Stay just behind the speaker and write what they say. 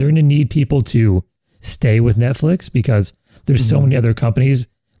they're going to need people to stay with Netflix because there's so many other companies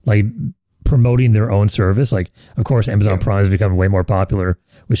like promoting their own service. Like, of course, Amazon Prime has become way more popular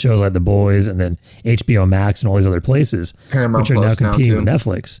with shows like The Boys and then HBO Max and all these other places, Paramount which are Plus now competing too. with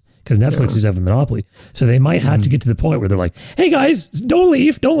Netflix because Netflix is having a monopoly. So they might have to get to the point where they're like, hey guys, don't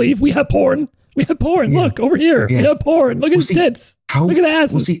leave. We have porn. Look over here. We have porn. Look at his tits. Look at the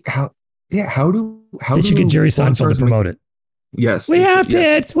asses. We'll see how They should get Jerry Seinfeld to promote it. Yes. We have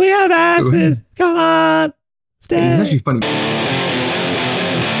tits. We have asses. Come on. Stay. It's actually funny.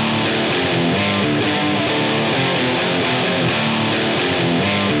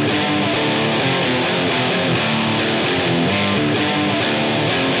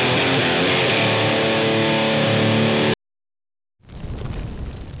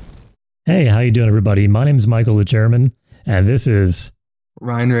 Hey, how you doing, everybody? My name is Michael the Chairman, and this is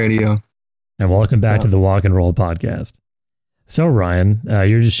Ryan Radio. And welcome back to the Walk and Roll podcast. So, Ryan,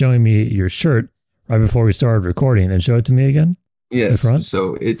 you're just showing me your shirt right before we started recording, and show it to me again. Yes.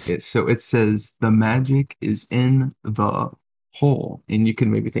 So it says the magic is in the hole, and you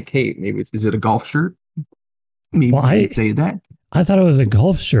can maybe think, hey, maybe is it a golf shirt? Maybe you could say that. I thought it was a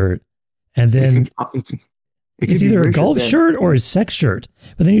golf shirt, and then it's either a golf shirt or a sex shirt.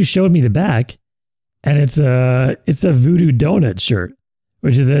 But then you showed me the back, and it's a Voodoo Donut shirt,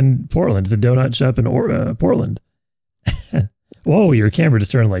 which is in Portland. It's a donut shop in Portland. Whoa, your camera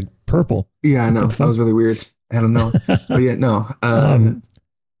just turned like purple. Yeah, I know. That was really weird. I don't know. Oh yeah, no.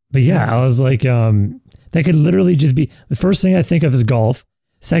 But yeah, I was like, that could literally just be the first thing I think of is golf.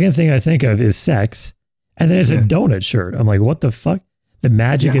 Second thing I think of is sex, and then it's a donut shirt. I'm like, what the fuck? The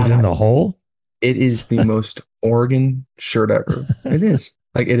magic is in the hole. It is the most Oregon shirt ever. It is.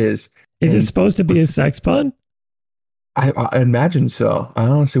 Like, it is. Is it supposed to be a sex pun? I imagine so. I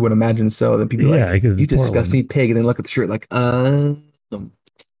honestly would imagine so. Then people are like, you disgusting pig, and then look at the shirt like, are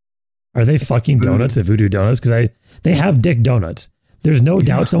they fucking donuts at Voodoo Donuts? Because they have dick donuts. There's no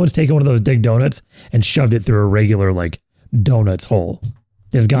doubt someone's taken one of those dick donuts and shoved it through a regular like donuts hole.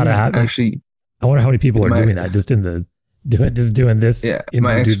 There's got to happen. Actually, I wonder how many people are doing that. Just doing this. Yeah,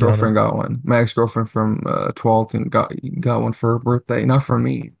 my ex-girlfriend got one. My ex-girlfriend from 12th and got one for her birthday. Not from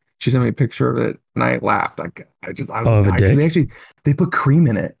me. She sent me a picture of it, and I laughed. Like I was they put cream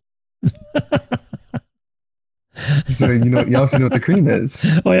in it. So you obviously know what the cream is.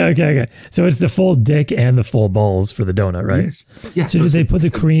 Oh yeah, okay. So it's the full dick and the full balls for the donut, right? Yes. So did they put the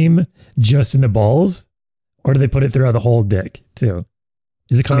cream just in the balls, or do they put it throughout the whole dick too?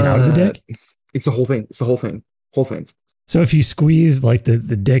 Is it coming out of the dick? It's the whole thing. It's the whole thing. So if you squeeze like the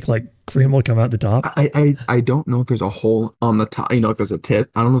dick, like cream will come out the top. I don't know if there's a hole on the top. If there's a tip.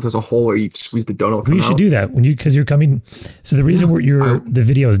 I don't know if there's a hole where you squeeze the donut. You should do that because you're coming. So the reason the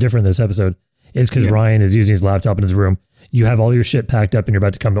video is different this episode is because Ryan is using his laptop in his room. You have all your shit packed up and you're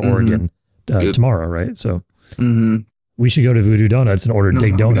about to come to Oregon tomorrow, right? So we should go to Voodoo Donuts and order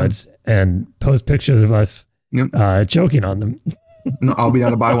dick donuts and post pictures of us choking on them. No, I'll be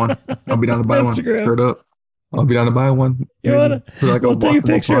down to buy one. One. Straight up. I'll be down to buy one. We'll take a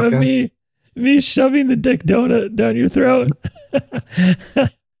picture of me shoving the dick donut down your throat.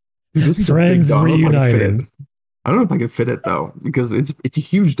 Friends reunited. I don't know if I can fit it though, because it's a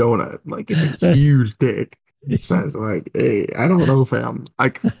huge donut. Like it's a huge dick. So it's like, hey, I don't know, fam.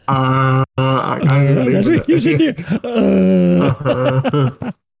 Like, that's what you should do.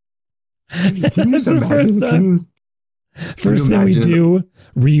 Can you just imagine? First thing we do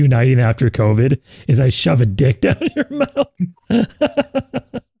reuniting after COVID is I shove a dick down your mouth.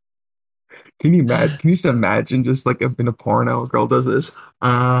 Can you just imagine just like in a porno, a girl does this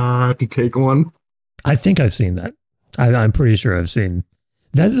to take one? I think I've seen that. I'm pretty sure I've seen.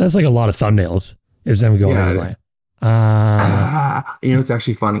 That's like a lot of thumbnails. Is them going like, it's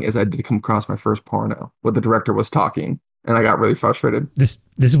actually funny is I did come across my first porno where the director was talking and I got really frustrated. This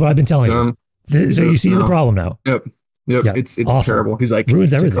is what I've been telling you. So you see the problem now. Yep. It's terrible. He's like,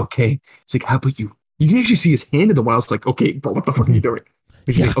 ruins everything. Like, okay. It's like, how about you? You can actually see his hand in the one. I was like, okay, bro, what the fuck are you doing?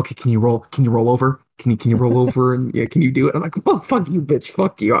 He's like, okay, can you roll over? Can you roll over and can you do it? I'm like, oh, fuck you, bitch.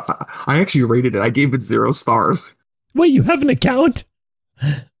 Fuck you. I actually rated it. I gave it 0 stars. Wait, you have an account?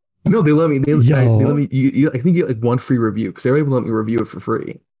 No, they let me. They let me. I think you get like one free review because they were able to let me review it for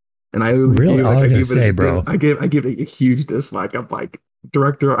free. And I really, I was gonna say, bro, I give it a huge dislike. I'm like,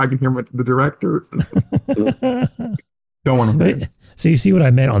 director, I can hear the director. Don't want to. So you see what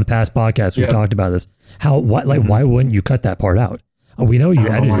I meant on the past podcast? We talked about this. Why wouldn't you cut that part out? Oh, we know you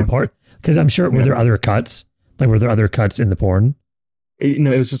edited a part because I'm sure were there other cuts? Like were there other cuts in the porn? It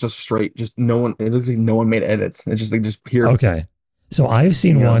was just a straight. Just no one. It looks like no one made edits. It's just like just here. Okay, so I've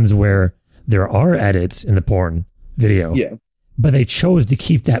seen ones where there are edits in the porn video. Yeah. but they chose to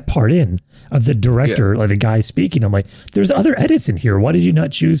keep that part in of the director, like the guy speaking. I'm like, there's other edits in here. Why did you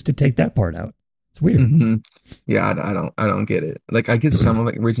not choose to take that part out? It's weird. Mm-hmm. Yeah, I don't get it. Like I get some of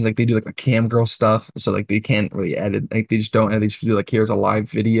like reasons, like they do like a cam girl stuff, so like they can't really edit. Like they just don't edit. They just do like here's a live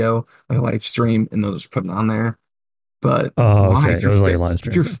video, like a live stream, and they'll just put it on there. But okay, it was like a live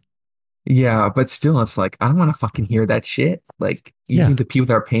stream. Yeah, but still, it's like I don't want to fucking hear that shit. Like even the people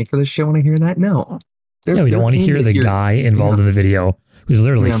that are paying for this shit want to hear that. No, we don't want to hear the guy involved in the video who's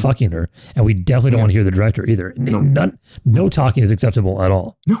literally fucking her, and we definitely don't want to hear the director either. No talking is acceptable at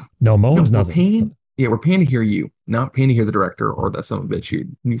all. No moans, nothing. We're paying to hear you, not paying to hear the director or that son of a bitch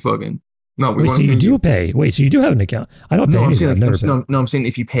you fucking. No, wait, so you do pay? Wait, so you do have an account? I don't pay. I'm saying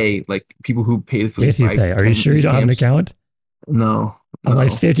if you pay, like people who pay for if you pay, are you sure you don't have an account? No. I'm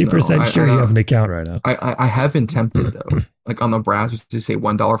like 50% sure you have an account right now. I have been tempted though, like on the browser to say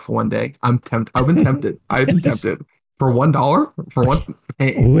 $1 for one day. I've been tempted. I've been tempted for $1 for one.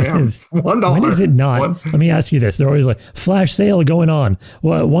 Hey, $1. When is it not? Let me ask you this: they're always like flash sale going on.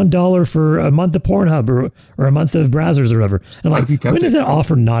 What, $1 for a month of Pornhub or a month of browsers or whatever? And I'm like, when is that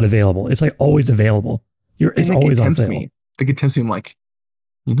offer not available? It's like always available. It's always on sale. It tempts me. I'm like,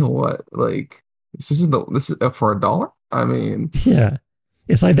 you know what? Like this is for $1. I mean, yeah.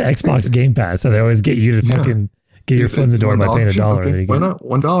 It's like the Xbox Game Pass, so they always get you to fucking get your foot in the door by paying $1. Okay, why not?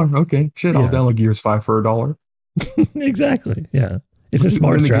 $1. Okay, shit, I'll download Gears 5 for $1. Exactly. Yeah, it's a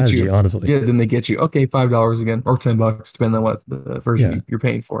smart strategy, honestly. Yeah, then they get you $5 again or $10, depending on what the version you're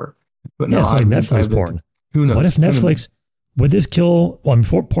paying for. But no, it's like Netflix porn. Who knows? What if Netflix would this kill? Well, I mean,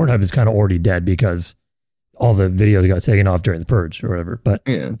 Pornhub is kind of already dead because all the videos got taken off during the purge or whatever. But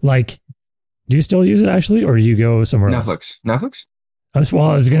like, do you still use it actually, or do you go somewhere else? Netflix. I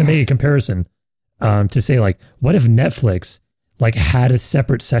was going to make a comparison to say, like, what if Netflix like had a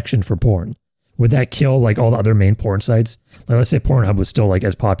separate section for porn? Would that kill like all the other main porn sites? Like, let's say Pornhub was still like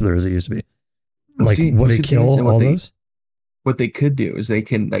as popular as it used to be. Like, would it kill all those? What they could do is they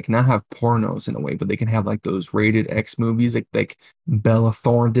can like not have pornos in a way, but they can have like those rated X movies, like Bella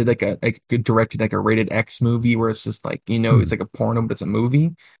Thorne did directed like a rated X movie where it's just like it's like a porno but it's a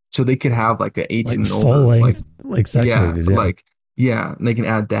movie. So they could have like a 18 and older like sex movies, and they can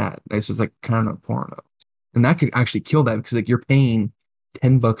add that. It's just like kind of porno, and that could actually kill that because like you're paying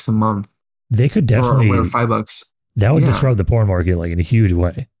 $10 a month. They could definitely or $5. That would disrupt the porn market like in a huge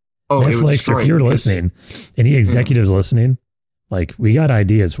way. Oh, Netflix, if you're listening, any executives listening, like we got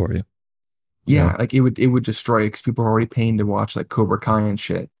ideas for you. Yeah, like it would destroy it because people are already paying to watch like Cobra Kai and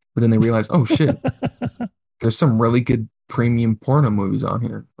shit, but then they realize, oh shit, there's some really good premium porno movies on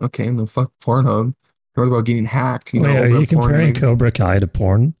here. Okay, and the fuck Pornhub. What about getting hacked? Wait, are you comparing Cobra Kai to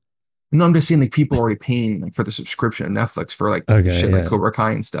porn? No, I'm just saying like people are already paying like for the subscription of Netflix for like like Cobra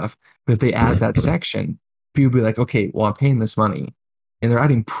Kai and stuff. But if they add that section, people be like, okay, well I'm paying this money, and they're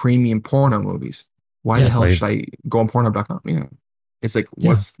adding premium porno movies. Why the hell should I go on Pornhub.com? Yeah, it's like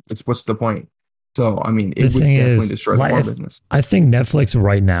what's the point? So I mean, it would definitely destroy the porn business. I think Netflix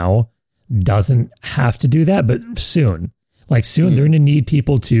right now doesn't have to do that, but soon, they're going to need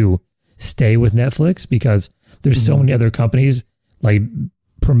people to stay with Netflix because there's so many other companies like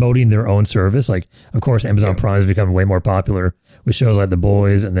promoting their own service. Like, of course, Amazon Prime has become way more popular with shows like The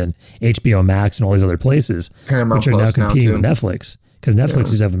Boys and then HBO Max and all these other places, Paramount which are Plus now competing with Netflix because Netflix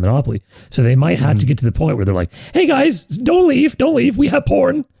used to have a monopoly. So they might have to get to the point where they're like, hey guys, don't leave. We have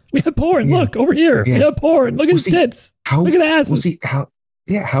porn. Look over here. We have porn. Look at his tits. Look at the asses. We'll see how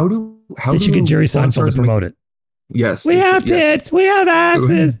they should get Jerry Seinfeld to promote it. Yes. We have tits. We have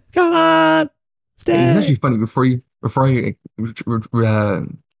asses. Come on. Stay. It's actually funny. Before I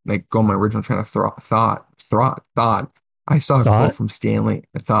like go on my original train of thought, I saw a quote from Stanley.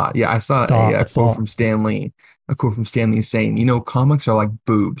 I saw a quote from Stanley. A quote from Stanley saying, comics are like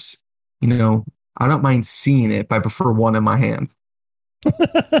boobs. I don't mind seeing it, but I prefer one in my hand.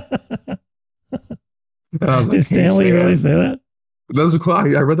 Did Stanley really say that? That was a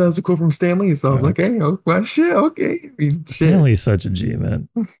quote. I read that as a quote from Stanley, so I was like, "Hey, well, shit, okay." Stanley's such a G, man.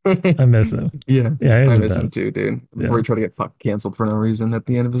 I miss him. I miss him too, dude. Before he tried to get canceled for no reason at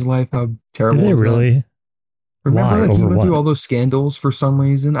the end of his life, how terrible! Did they really? Remember that he went through all those scandals for some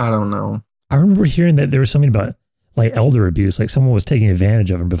reason? I don't know. I remember hearing that there was something about like elder abuse, like someone was taking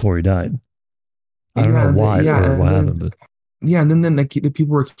advantage of him before he died. I don't know why or what happened, but and then the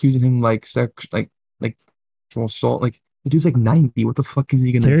people were accusing him like sex, like sexual assault, like. The dude's like 90. What the fuck is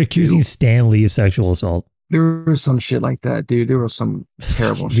he gonna do? They're accusing Stan Lee of sexual assault. There was some shit like that, dude. There was some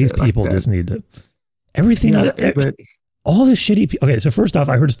terrible shit. These people just need to. Everything. All the shitty. Okay, so first off,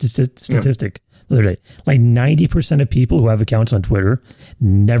 I heard a statistic the other day. Like 90% of people who have accounts on Twitter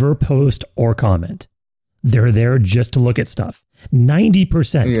never post or comment. They're there just to look at stuff.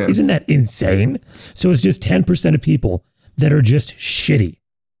 90%. Yeah. Isn't that insane? So it's just 10% of people that are just shitty.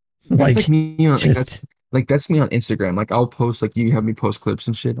 That's like me on that's me on Instagram. Like I'll post like you have me post clips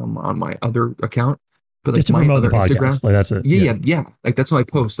and shit on my other account. But like just to my promote other the podcast. Instagram, Like that's it. yeah. Like that's what I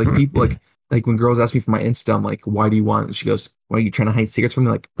post. Like people like when girls ask me for my Insta, I'm like, why do you want it? And she goes, why are you trying to hide secrets from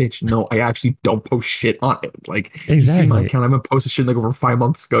me? Like, bitch, no, I actually don't post shit on it. Like you see my account, I haven't posted shit like over 5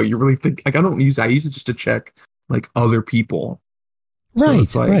 months ago. You really think like I use it just to check like other people. Right,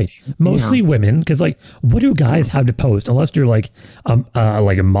 so like, right. Mostly women, because like, what do guys have to post unless you're like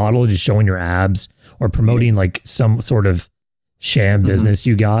a model just showing your abs or promoting like some sort of sham business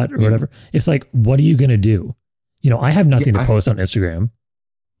you got or whatever? It's like, what are you gonna do? You know, I have nothing to post on Instagram.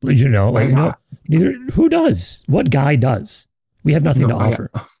 You know, like neither. Who does? What guy does? We have nothing to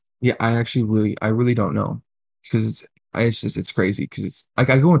offer. I really don't know because it's crazy because it's like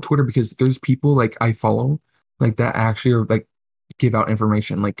I go on Twitter because there's people like I follow like that actually are like give out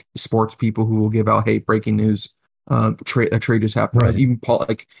information like sports people who will give out breaking news a trade just happened right. Even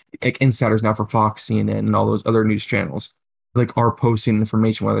like insiders now for Fox, CNN and all those other news channels like are posting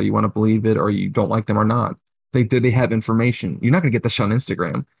information whether you want to believe it or you don't like them or not. They have information. You're not gonna get the shit on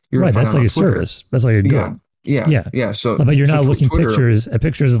Instagram. You're right. That's like a service. That's like a good. Yeah. So but you're not looking Twitter,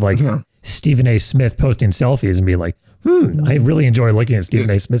 pictures of like Stephen A. Smith posting selfies and be like, I really enjoy looking at Stephen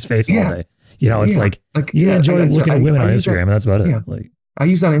A. Smith's face all day. You know, it's like you enjoy looking at women on Instagram, and that's about it. Like I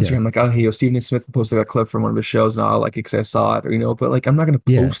use that on Instagram, like, oh, hey, Stephen A. Smith posted a clip from one of his shows, and I like it because I saw it, or, you know. But like, I'm not gonna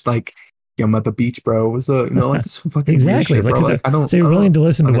post like, I'm at the beach, bro. What's up? You know, like it's fucking exactly. Shit, bro. Like, I don't. So you're willing to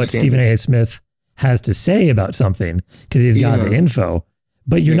listen to what Stephen A. Smith has to say about something because he's got the info,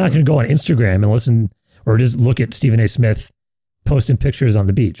 but you're not going to go on Instagram and listen or just look at Stephen A. Smith posting pictures on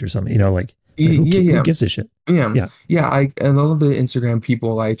the beach or something. You know, like. Who gives a shit? Yeah. And all of the Instagram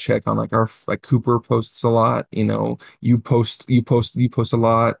people I check on like Cooper posts a lot. You know, you post a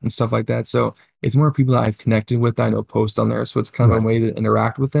lot and stuff like that. So it's more people that I've connected with that I know post on there. So it's kind of a way to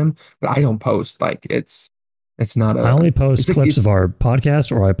interact with them. But I don't post like it's not a. I only post clips of our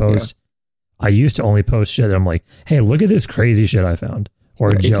podcast, or I post. I used to only post shit that I'm like, hey, look at this crazy shit I found. Or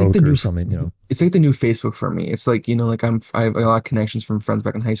a joke or something, you know. It's like the new Facebook for me. It's like, you know, like I have a lot of connections from friends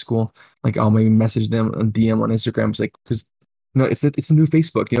back in high school. Like I'll maybe message them on DM on Instagram. It's like, because it's a new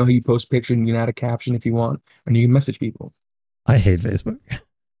Facebook. You know, you post pictures and you can add a caption if you want, and you can message people. I hate Facebook.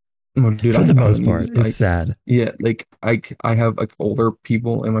 Oh, dude, for the most part, it's sad. Yeah, like I have like older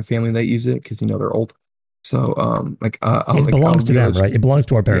people in my family that use it because you know they're old. So it belongs to them, right? It belongs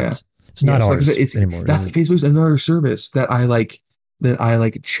to our parents. It's not ours anymore. That's Facebook's another service that I like. That I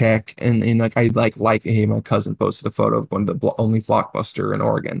like check and like I like hey, my cousin posted a photo of going to the only Blockbuster in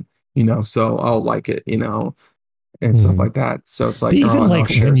Oregon, you know, so I'll like it, you know, and stuff like that. So it's like even like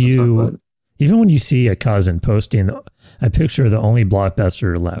when you see a cousin posting a picture of the only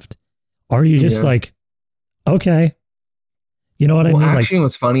Blockbuster left, are you just like, okay, you know what I mean? Actually, like,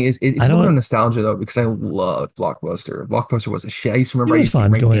 what's funny is it's a little bit of nostalgia though because I loved Blockbuster. Blockbuster was a shit. I used to remember I used to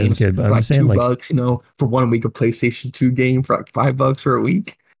rent games for like $2, you know, for 1 week of PlayStation 2 game for like $5 for a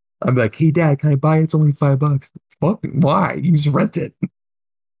week. I'd be like, hey dad, can I buy it? It's only $5. Fuck, why? You just rent it.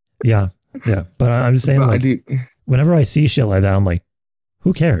 Yeah. But I'm just saying, like, whenever I see shit like that, I'm like,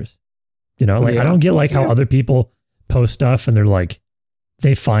 who cares? You know, like I don't get like how other people post stuff and they're like,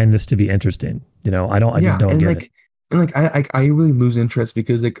 they find this to be interesting. You know, I just don't get it. And like I really lose interest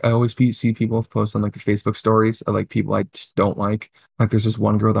because like I always see people post on like the Facebook stories of like people I just don't like. Like there's this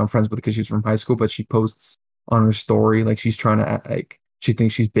one girl that I'm friends with because she's from high school, but she posts on her story like she's trying to act like she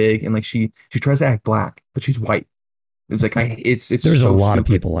thinks she's big and like she tries to act black, but she's white. It's like it's there's a lot of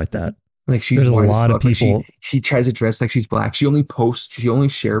people like that. Like she's a lot of people. Like she tries to dress like she's black. She only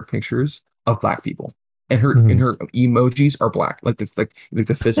shares pictures of black people. And her emojis are black, like the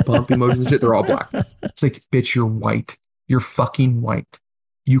fist pump emojis and shit. They're all black. It's like, bitch, you're white. You're fucking white.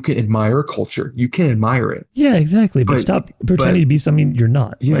 You can admire a culture. You can admire it. Yeah, exactly. But stop pretending to be something you're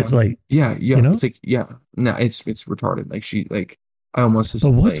not. Yeah, it's like You know? It's like no, it's retarded. Like I almost.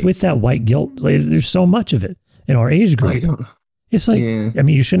 But what's with that white guilt? Like, there's so much of it in our age group. I don't. It's like I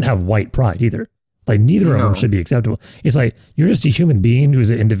mean, you shouldn't have white pride either. Like neither of them should be acceptable. It's like you're just a human being who's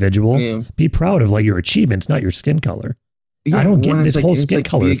an individual. Yeah. Be proud of like your achievements, not your skin color. Yeah, I don't get this whole skin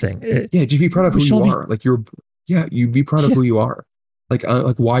color thing. Just be proud of who you are. Like you be proud of who you are. Like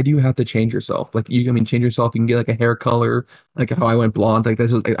why do you have to change yourself? Like change yourself. You can get like a hair color, like how I went blonde. Like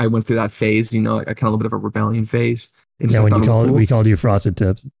I went through that phase. You know, like, I kind of a little bit of a rebellion phase. When we called you Frosted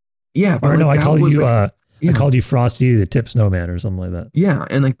Tips. Yeah, or no, I called you. I called you Frosty the Tip Snowman or something like that. Yeah,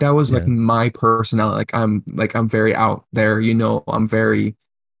 and like that was like my personality. Like I'm very out there, you know. I'm very.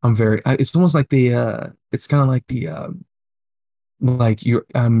 It's almost like it's kind of like like you're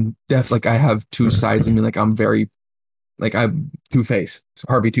like I have two sides of me. Like I'm very like I'm Two Face, so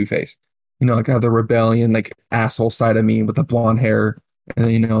Harvey Two Face. Like I have the rebellion, like asshole side of me with the blonde hair, and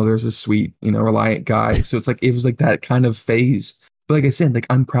then there's a sweet, reliant guy. So it's like it was like that kind of phase. But like I said, like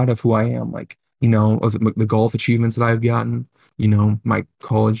I'm proud of who I am. Like of the golf achievements that I've gotten. My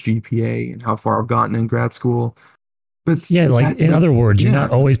college GPA and how far I've gotten in grad school. But Yeah, like in other words, you're yeah,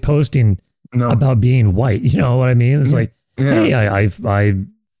 not always posting no, about being white. You know what I mean? It's yeah, like, yeah, hey, I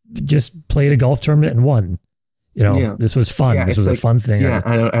just played a golf tournament and won. yeah, This was fun. yeah. This It's was a like fun thing. yeah,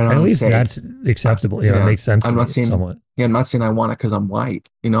 I At don't least say that's acceptable. It yeah. makes sense I'm to not me saying somewhat. yeah, I'm not saying I won it because I'm white.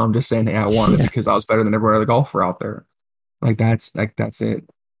 I'm just saying hey, I won it Yeah. because I was better than every other golfer out there. That's it.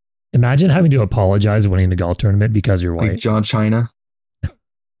 Imagine having to apologize winning a golf tournament because you're Like white. John China,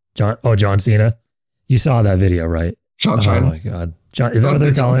 John Cena. You saw that video, right? John Oh China, my God. Is that what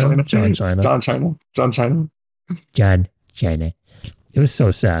they're calling him? John China. John China, John China. John China. It was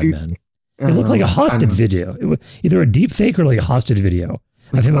so sad, Dude, man. It looked like a I hostage know. video. It was either a deep fake or like a hostage video of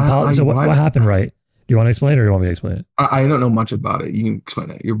Like, him apologizing. So what happened, right? Do you want to explain it or do you want me to explain it? I don't know much about it. You can explain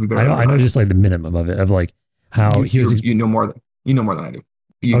it. You'll be better. I know just like the minimum of it, of like how he was. You know more than I do.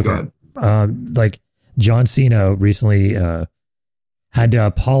 You go Okay. ahead. Like John Cena recently had to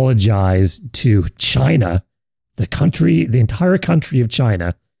apologize to China, the entire country of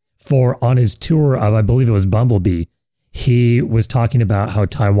China, for on his tour of, I believe it was Bumblebee. He was talking about how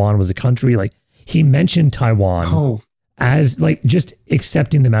Taiwan was a country. Like he mentioned Taiwan Oh, as like just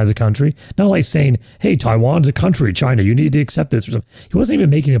accepting them as a country, not like saying, "Hey, Taiwan's a country, China, you need to accept this" or something. He wasn't even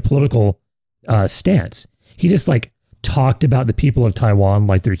making a political stance. He just like talked about the people of Taiwan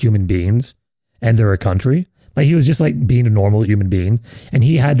like they're human beings and they're a country. Like he was just like being a normal human being, and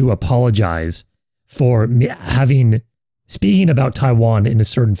he had to apologize for speaking about Taiwan in a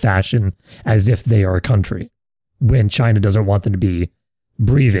certain fashion as if they are a country, when China doesn't want them to be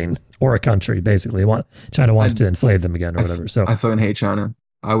breathing or a country. Basically, China wants to enslave them again or whatever. So I fucking hate China.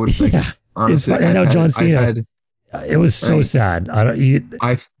 I would like yeah, honestly. I know John Cena. I've had, It was so sad. I've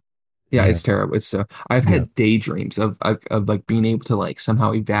yeah, Yeah. it's terrible. It's I've had daydreams of like being able to like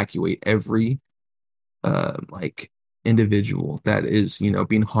somehow evacuate every like individual that is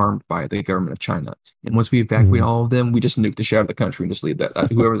being harmed by the government of China. And once we evacuate all of them, we just nuke the shit out of the country and just leave that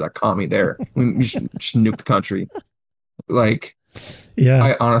whoever's that commie there. We just nuke the country. Like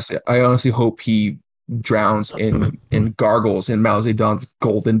Yeah. I honestly hope he drowns in gargles in Mao Zedong's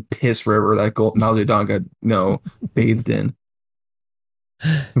golden piss river that Mao Zedong got bathed in.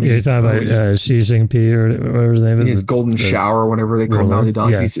 You're talking about Xi Jinping or whatever his name is. His golden shower, whatever they call Mao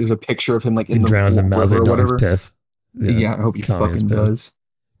Zedong. Yeah. There's a picture of him like He in the drowns in Mao river or Zedong's whatever. piss. Yeah, I hope he Communist fucking piss. does.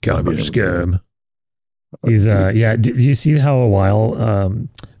 Communist scam. He's yeah. Do you see how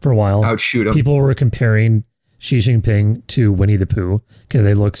for a while Outshoot him. people were comparing Xi Jinping to Winnie the Pooh because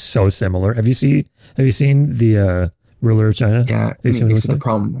they look so similar. Have you seen the ruler of China? Yeah, He's the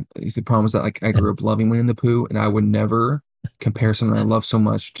problem. The problem is that like I grew up loving Winnie the Pooh, and I would never compare someone I love so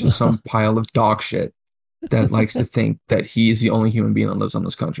much to some pile of dog shit that likes to think that he is the only human being that lives on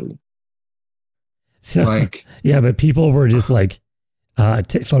this country. So, Like, yeah, but people were just like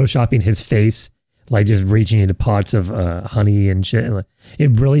photoshopping his face, like just reaching into pots of honey and shit. And, like,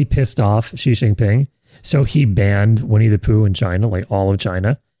 it really pissed off Xi Jinping. So he banned Winnie the Pooh in China, like all of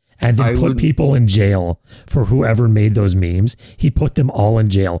China, and then put people in jail for whoever made those memes. He put them all in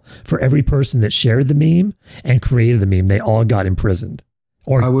jail for every person that shared the meme and created the meme. They all got imprisoned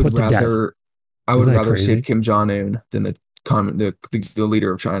or put to death. I would rather save Kim Jong-un than the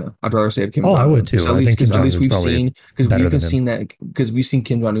leader of China. I'd rather save Kim Jong-un. I would too. At least we've seen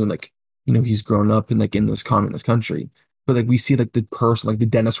Kim Jong-un, like, he's grown up in this communist country. But like we see like the person, like the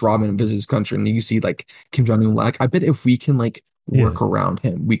Dennis Rodman visits his country, and you see like Kim Jong-un. Like I bet if we can like work around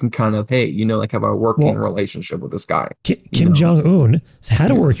him, we can kind of like have a working relationship with this guy. Kim Jong-un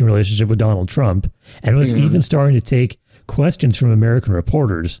had a working relationship with Donald Trump and was even starting to take questions from American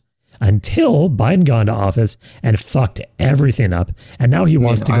reporters until Biden got into office and fucked everything up, and now he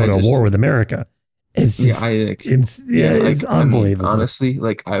wants to go to war with America. It's just, it's unbelievable. I mean, honestly,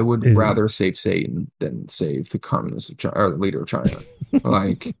 like I would rather save Satan than save the communist of China, or the leader of China.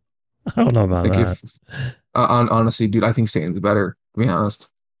 Like, I don't know about that. Honestly, dude, I think Satan's better. To be honest,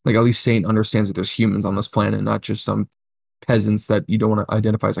 like at least Satan understands that there's humans on this planet, not just some peasants that you don't want to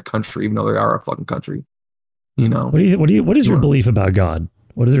identify as a country, even though they are a fucking country. What is your belief about God?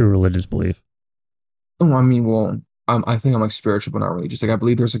 What is your religious belief? Oh, I mean, well, I think I'm like spiritual, but not religious. Like I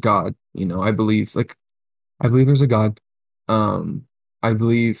believe there's a God. I believe there's a God. I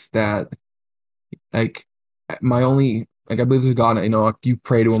believe that like my only Like I believe there's God, you know, like, you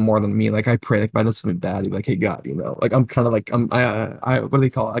pray to him more than me. Like I pray, like if I do something bad, you're like, hey God, you know, like I'm kind of like what do they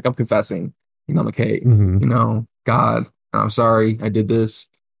call it? Like I'm confessing. You know, I'm like, hey, Hmm. you know, God, I'm sorry, I did this.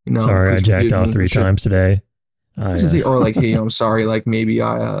 You know, Sorry, I please jacked forgive off me for three shit. times today. I Or like, hey, I'm sorry, like maybe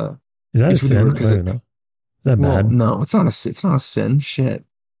I is that a it's really weird sin? I because don't know. Is that well, bad? no, it's not a sin. Shit.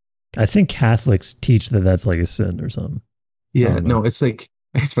 I think Catholics teach that that's like a sin or something. I Yeah, don't know. no, it's like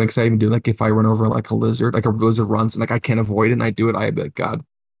it's funny because I even do like if I run over like a lizard runs and like I can't avoid it and I do it, I'd be like, God,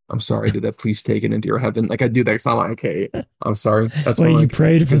 I'm sorry I did that. Please take it into your heaven. Like I do that. It's not like, okay, I'm sorry. That's more Wait, you like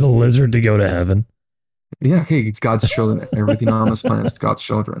prayed for the because lizard to go to heaven? yeah, hey, it's God's children. Everything on this planet is God's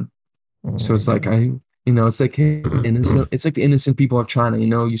children. Oh So my it's like god. it's like hey, innocent. It's like the innocent people of China. You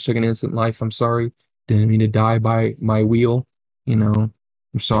know, you took an innocent life. I'm sorry. Didn't mean to die by my wheel. You know,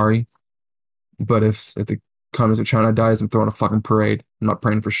 I'm sorry. But if the communist of China dies, I'm throwing a fucking parade. I'm not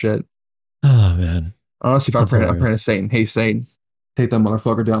praying for shit. Oh man, Honestly, if that's I'm praying hilarious. to Satan. Hey, Satan, take that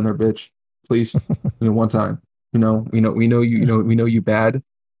motherfucker down there, bitch. Please. You know, one time. We know you bad,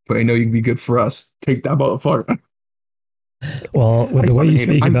 but I know you can be good for us. Take that motherfucker. Well, with I the way fucking you hate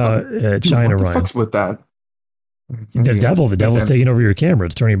him. speak I about fucking, dude, China, what the Ryan, fuck's with that? the That's devil's taking over your camera.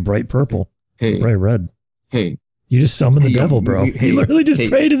 It's turning bright purple, hey, bright red. hey, You just summoned hey, the yo, devil, bro. You hey, literally just hey,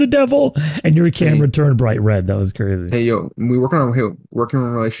 prayed to the devil, and your camera hey, turned bright red. That was crazy. hey, yo, we working on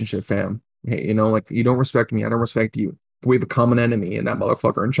a relationship, fam. Hey, you know, like you don't respect me, I don't respect you. We have a common enemy in that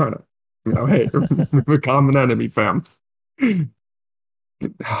motherfucker in China. You know, hey, we have a common enemy, fam.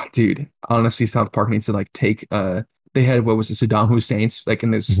 Dude, honestly, South Park needs to like take they had what was it, Saddam Hussein's like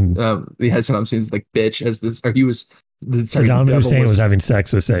in this Mhm. they had Saddam Hussein's like bitch as this or he was the Saddam devil Hussein was was having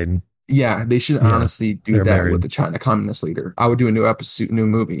sex with Satan. yeah, they should Yeah, honestly do they're that with married. the China communist leader. I would do a new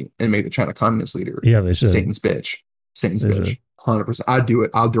movie and make the China communist leader Yeah, they should. Satan's bitch. Satan's They should. bitch. 100%. I'd do it.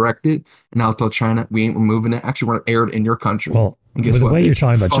 I'll direct it and I'll tell China we ain't removing it. Actually, we're gonna air it in your country. Well, And guess with the what, way you're bitch?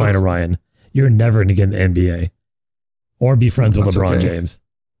 talking about China, Fuck. Ryan, you're never going to get in the NBA or be friends with That's LeBron okay. James.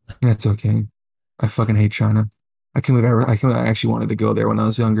 That's okay. I fucking hate China. I can't believe I actually wanted to go there when I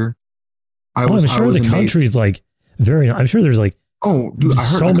was younger. Oh, I'm I sure was the amazed. country's like very. I'm sure there's like Oh, dude, I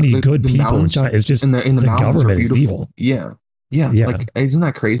heard so like many good the people in mountains China. It's just in the the mountains are government is beautiful. evil. Yeah. Yeah, Yeah, like isn't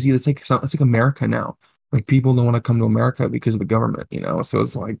that crazy? It's like America now. Like people don't want to come to America because of the government, you know. So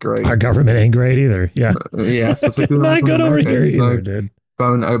it's like our great. government ain't great either. Yeah, Yes, that's why people don't want to not come to good over America. here It's either, like, dude. but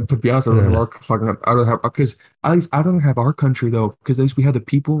I mean, to be honest, Uh, I'd rather have because at least I'd rather have our country though, because at least we have the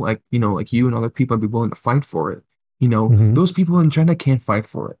people like you know, like you and other people would be willing to fight for it. You know, mhm. those people in China can't fight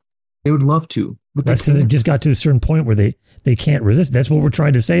for it. They would love to, but they That's because it can't. just got to a certain point where they can't resist. That's what we're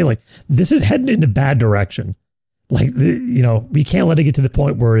trying to say. Like this is heading in a bad direction. Like we can't let it get to the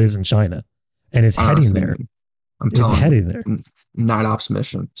point where it is in China, and it's heading Honestly, there. man, I'm It's telling you, heading there. Night Ops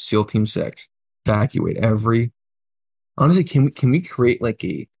mission, SEAL Team 6, evacuate every. Honestly, can we create like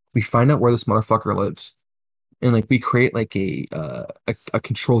we find out where this motherfucker lives, and like we create like a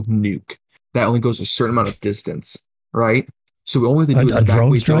controlled nuke that only goes a certain amount of distance, right? So all we have to do is A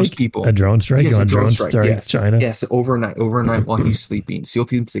drone evacuate those strike? A people. drone strike? You Yes, a want a drone drone strike. strike Yes, China? yes, overnight while he's sleeping. SEAL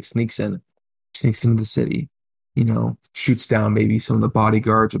Team 6 sneaks into the city, you know, shoots down maybe some of the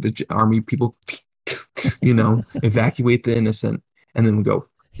bodyguards or the army people, you know, evacuate the innocent, and then we go.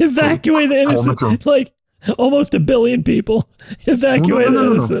 Evacuate the innocent. Like almost a billion people. Well, no, no, Evacuate no, the no,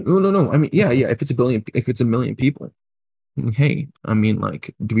 no, innocent. no, no, no. I mean, yeah, yeah. If it's a million people, hey, I mean,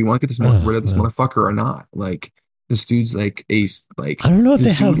 like, do we want to get Oh, rid of this man. motherfucker or not? Like, this dude's like ace. Like, I don't know if they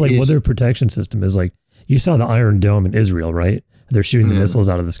this have dude like what is. their protection system is. Like you saw the Iron Dome in Israel, right? They're shooting the Yeah, missiles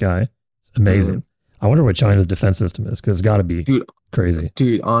out of the sky. It's yeah. amazing. I wonder what China's defense system is because it's got to be Dude, crazy.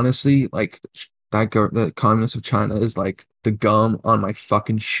 honestly, like the communist of China is like the gum on my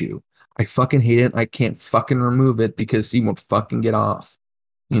fucking shoe. I fucking hate it. I can't fucking remove it because he won't fucking get off.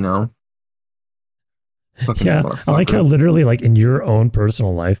 You know, fucking Yeah, I like how motherfucker. literally like in your own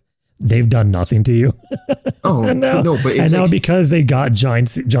personal life, they've done nothing to you. Oh, and but now no, but and it's now like because they got John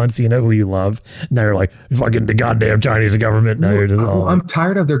Cena who you love, now you're like fucking the goddamn Chinese government. Now you're just all like I'm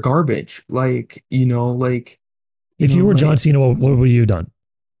tired of their garbage. Like, if you were John like Cena, what would you have done?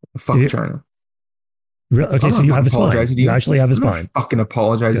 fuck China. Okay, I'm so not you have fucking a spine. apologizing to You you. actually have a I'm not spine. fucking Good.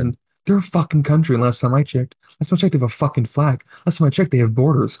 apologizing. They're a fucking country. Last time I checked, they have a fucking flag. Last time I checked, they have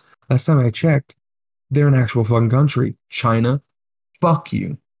borders. Last time I checked, they're an actual fucking country. China, fuck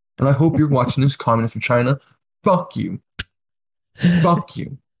you. And I hope you're watching this, communist of China. Fuck you. Fuck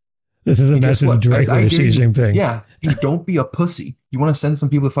you. This is a And guess message what? directly I to dare Xi you. Jinping. Yeah, dude, don't be a pussy. You want to send some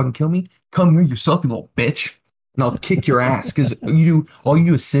people to fucking kill me? Come here yourself, you little bitch. And I'll kick your ass because all you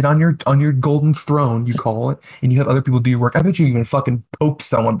do is sit on your golden throne, you call it, and you have other people do your work. I bet you even fucking poke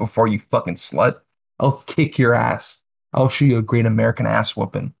someone before you fucking slut. I'll kick your ass. I'll show you a great American ass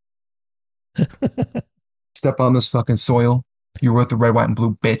whooping. Step on this fucking soil. You're with the red, white, and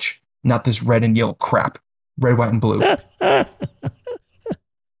blue bitch, not this red and yellow crap. Red, white, and blue.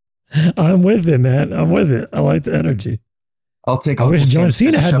 I'm with it, man. I'm with it. I like the energy. I'll take I Uncle wish John Sam's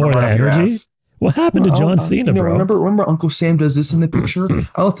Cena fist and had shove more it of right that up your energy. ass. What happened to John Cena, bro? remember Uncle Sam does this in the picture?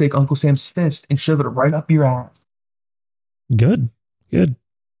 I'll take Uncle Sam's fist and shove it right up your ass. Good. Good.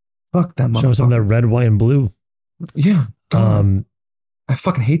 Fuck that motherfucker. Show some of that red, white, and blue. Yeah. God. I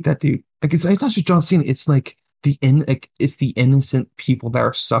fucking hate that dude. Like it's not just John Cena. It's like it's the innocent people that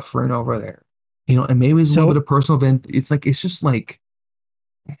are suffering over there. You know, and maybe it's a little bit of personal event. It's just like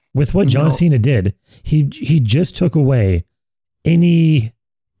with what John Cena did, he just took away any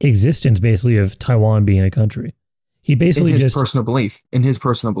existence basically of Taiwan being a country. He basically in his personal belief.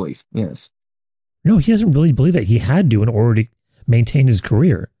 Yes. No, he doesn't really believe that. He had to in order to maintain his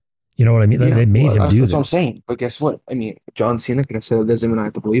career. You know what I mean? They made him do this. That's what I'm saying. But guess what? I mean, John Cena could have said it doesn't mean I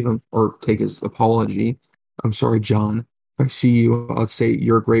have to believe him or take his apology. I'm sorry, John. If I see you, I'll say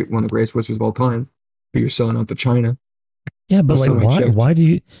you're one of the greatest wizards of all time, but you're selling out to China. Yeah, but like, why do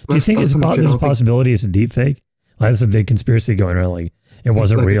you think there's a possibility it's a deep fake? Like, that's a big conspiracy going around. Like, it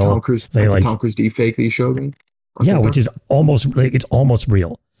wasn't real. Tom Cruise deep fake that you showed me. Yeah, which is almost like it's almost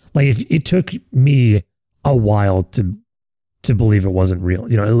real. Like, if it took me a while to believe it wasn't real,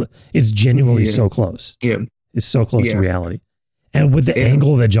 you know, it's genuinely so close. Yeah, it's so close to reality. And with the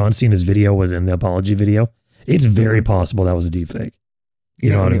angle that John Cena's video was in, the apology video, it's very possible that was a deep fake.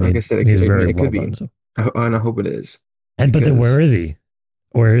 You know what I mean? Like I said, it's very well done. So. And I hope it is. And but then where is he?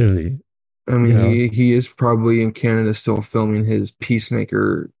 Where is he? I mean, he is probably in Canada still filming his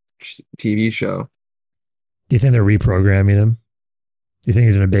Peacemaker TV show. Do you think they're reprogramming him? Do you think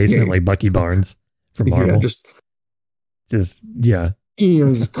he's in a basement like Bucky Barnes from Marvel? Yeah, just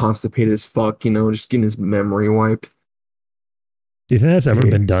constipated as fuck, just getting his memory wiped. Do you think that's ever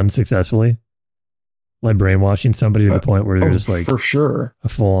been done successly? Like brainwashing somebody to the point where they're just like for sure a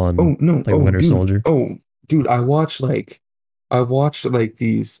full on Winter Soldier. Oh, dude, I watched these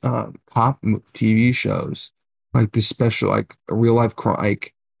cop TV shows, like this special like real life crime,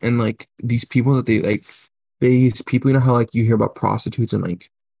 and like these people that these people, how like you hear about prostitutes and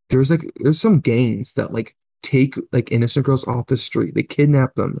like there's some gangs that like take like innocent girls off the street, they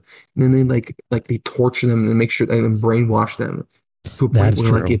kidnap them, and then they torture them and make sure and brainwash them to a point that's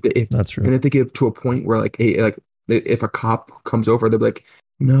where true. if that's true. And if they get to a point where if a cop comes over, they'll be like,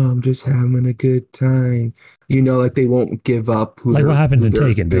 no, I'm just having a good time. Like they won't give up who what happens in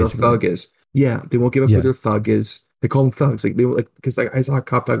Taken, basically. Their thug is. Yeah, they won't give up who their thug is. They call them thugs. Because I saw a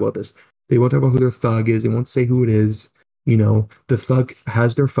cop talk about this. They won't talk about who their thug is. They won't say who it is. The thug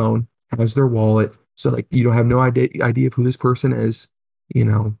has their phone, has their wallet. So you don't have no idea of who this person is.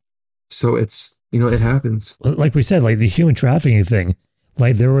 So it's it happens. Like we said, like the human trafficking thing.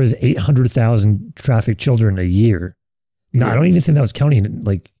 Like there was 800,000 trafficked children a year. No, I don't even think that was counting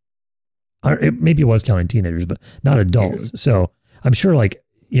maybe it was counting teenagers, but not adults. Yeah. So I'm sure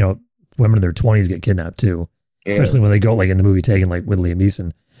women in their 20s get kidnapped too, especially when they go in the movie Taken, like with Liam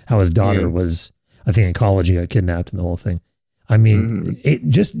Neeson, how his daughter was, I think in college, he got kidnapped and the whole thing. I mean, it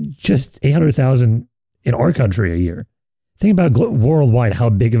just 800,000 in our country a year. Think about worldwide, how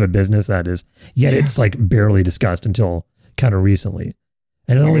big of a business that is. Yet it's barely discussed until kind of recently.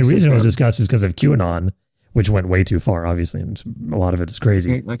 And the only reason it was discussed is because of QAnon, which went way too far, obviously, and a lot of it is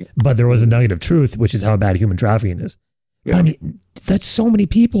crazy. But there was a nugget of truth, which is how bad human trafficking is. Yeah. I mean, that's so many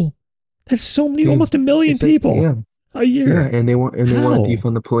people. That's so many, almost 1 million people a year. Yeah, and they want to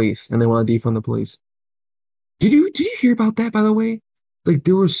defund the police. Did you hear about that, by the way? Like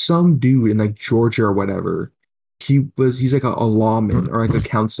there was some dude in Georgia or whatever. He's like a lawman or like a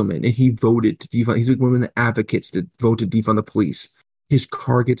councilman, and he voted to defund. He's like one of the advocates to vote to defund the police. His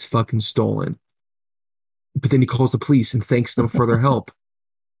car gets fucking stolen. But then he calls the police and thanks them for their help.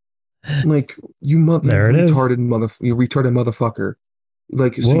 Like you retarded motherfucker.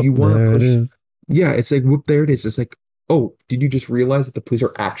 So you want to push? Yeah, it's like whoop. There it is. It's like, oh, did you just realize that the police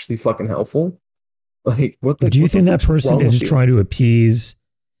are actually fucking helpful? Like what? Do you think that person is just trying to appease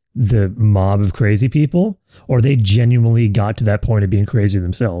the mob of crazy people, or they genuinely got to that point of being crazy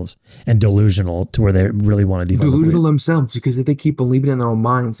themselves and delusional to where they really want to defund delusional themselves? Because if they keep believing in their own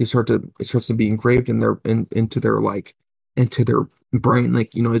minds, it starts to be engraved into their brain.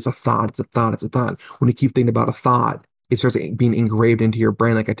 It's a thought. When you keep thinking about a thought, it starts being engraved into your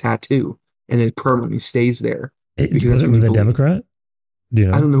brain like a tattoo, and it permanently stays there. Was it with a Democrat? Do you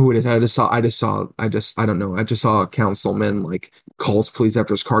know? I don't know who it is. I just saw a councilman calls police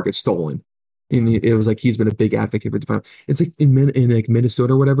after his car gets stolen. And it was he's been a big advocate for defund. It's in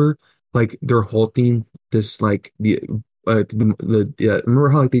Minnesota or whatever. like they're halting this like remember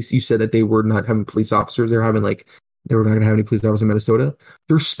how like you said that they were not having police officers, they were not gonna have any police officers in Minnesota.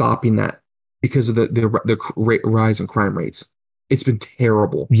 They're stopping that because of the rise in crime rates. It's been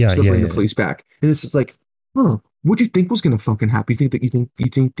terrible. Yeah, So they're yeah, bringing the yeah. police back, and it's just like, huh? What do you think was gonna fucking happen? You think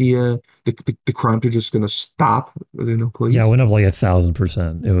the crimes are just gonna stop? There's no Yeah, it police. went up like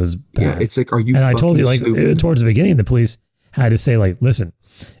 1,000%. It was Yeah, bad. it's like, are you And I told you, fucking like, stupid? towards the beginning, the police had to say, like, listen,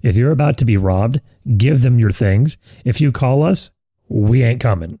 if you're about to be robbed, give them your things. If you call us, we ain't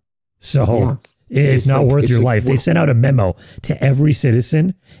coming. So Yeah. it's not like, worth it's your like, life. They sent out a memo to every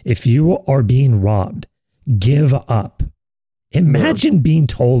citizen. If you are being robbed, give up. Imagine being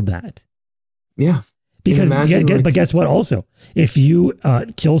told that. yeah. Because, Imagine, but guess what? Also, if you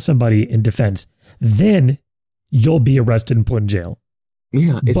kill somebody in defense, then you'll be arrested and put in jail.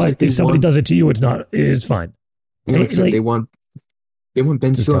 Yeah, it's But like if somebody does it to you, it's fine. like I said, they want Ben Stiller and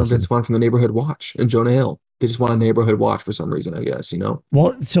disgusting. Vince Vaughn from the Neighborhood Watch and Jonah Hill. They just want a Neighborhood Watch for some reason, I guess,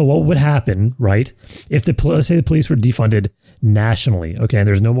 Well, so what would happen, right? If let's say the police were defunded nationally, okay, and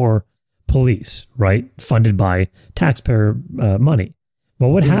there's no more police, right, funded by taxpayer money. What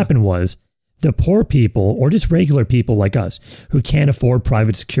would happen was the poor people, or just regular people like us, who can't afford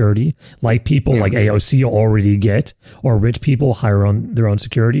private security, like people like AOC already get, or rich people hire on their own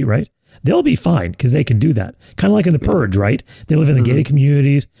security, right? They'll be fine because they can do that. Kind of like in The Purge, right? They live in the gated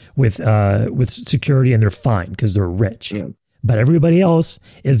communities with security, and they're fine because they're rich. Yeah. But everybody else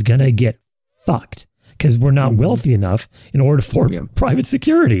is gonna get fucked because we're not wealthy enough in order to afford private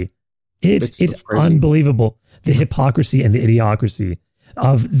security. It's unbelievable, the hypocrisy and the idiocracy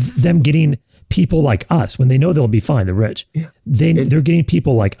of them getting people like us when they know they'll be fine. They're rich. Yeah. They're getting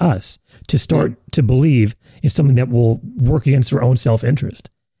people like us to start to believe in something that will work against their own self-interest.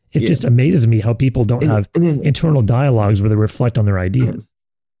 It just amazes me how people don't have internal dialogues where they reflect on their ideas.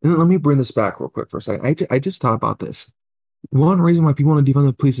 And then let me bring this back real quick for a second. I just thought about this. One reason why people want to defund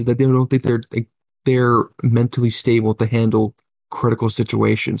the police is that they don't think they're mentally stable to handle critical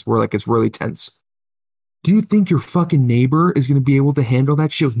situations where like it's really tense. Do you think your fucking neighbor is going to be able to handle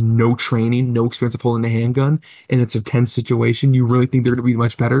that shit with no training, no experience of holding a handgun, and it's a tense situation? You really think they're going to be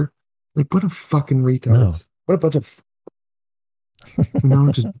much better? Like, what a fucking retards. No. What a bunch of,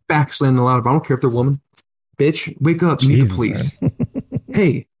 just backslamming a lot of, I don't care if they're woman. Bitch, wake up. You need the police.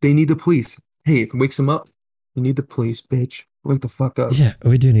 Hey, they need the police. Hey, if it wakes them up, you need the police, bitch. Wake the fuck up. Yeah,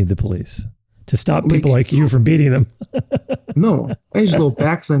 we do need the police to stop people like you from beating them. No, I just a little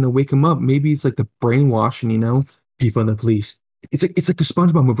backside to wake them up. Maybe it's like the brainwashing, defund the police. It's like the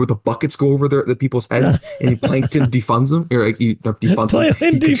SpongeBob movie where the buckets go over the people's heads and Plankton defunds them, or like he defunds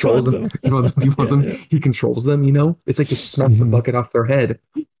them. He controls them. Defunds them. He controls them. It's like just smack the bucket off their head.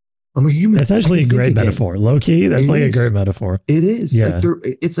 I'm a human. That's actually a great metaphor. Low key, that's like a great metaphor. It is. Yeah.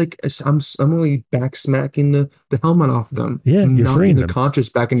 It's like I'm only back smacking the helmet off them. Yeah, you're freeing them. The conscious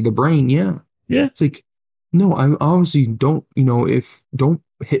back into the brain. Yeah. Yeah. It's like, no, I obviously don't, if don't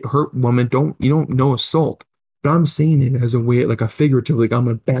hurt woman, you don't know assault. But I'm saying it as a way, like a figurative, like I'm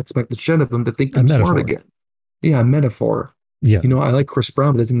gonna backsmack the shit of them to think I'm smart again. Yeah, a metaphor. Yeah. I like Chris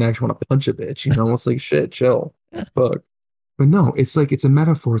Brown, but doesn't actually want to punch a bitch. It's like shit, chill. Fuck. But no, it's like it's a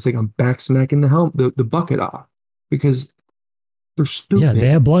metaphor. It's like I'm backsmacking the bucket off because they're stupid. Yeah, they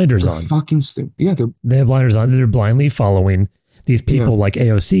have blinders on. Fucking stupid. Yeah, they have blinders on. They're blindly following these people like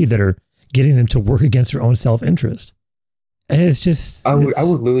AOC that are getting them to work against their own self-interest. And it's just... I would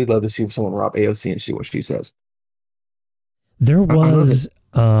literally love to see someone rob AOC and see what she says. There was...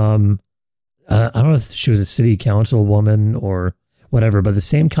 I don't know if she was a city council woman or whatever, but the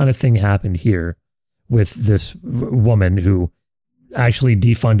same kind of thing happened here with this woman who actually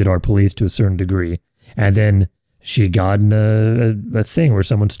defunded our police to a certain degree. And then she got in a thing where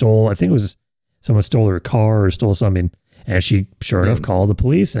someone stole her car or stole something. And she, sure enough, called the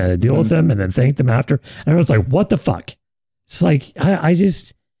police and had to deal with them and then thanked them after. And everyone's like, what the fuck? It's like,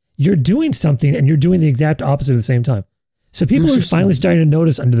 you're doing something and you're doing the exact opposite at the same time. So people are finally starting to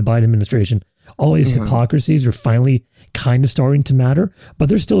notice under the Biden administration, all these hypocrisies are finally kind of starting to matter. But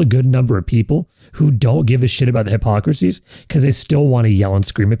there's still a good number of people who don't give a shit about the hypocrisies because they still want to yell and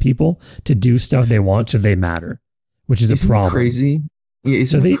scream at people to do stuff they want so they matter, which is a problem. Crazy. Yeah,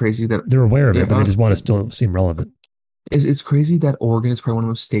 it's crazy that they're aware of it, but they just want to still seem relevant. It's crazy that Oregon is probably one of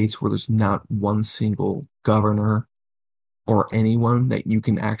those states where there's not one single governor or anyone that you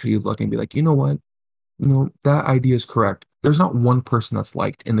can actually look and be like, you know what? That idea is correct. There's not one person that's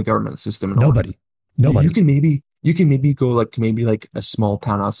liked in the government system. Nobody. You can maybe go like to maybe like a small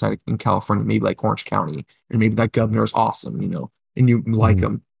town outside in California, maybe like Orange County, and maybe that governor is awesome, and you like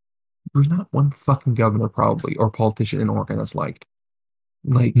him. There's not one fucking governor probably or politician in Oregon that's liked.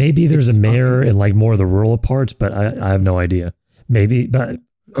 Like maybe there's a mayor in like more of the rural parts, but I have no idea. Maybe, but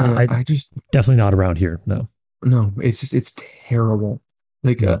I just definitely not around here. No, it's terrible.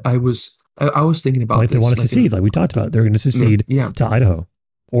 Like I was thinking about like this. They want to secede, like we talked about. They're going to secede to Idaho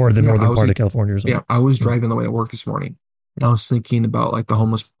or the northern part of California or something. Yeah, I was driving the way to work this morning, and I was thinking about like the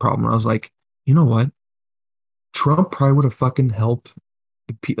homeless problem. I was like, you know what? Trump probably would have fucking helped.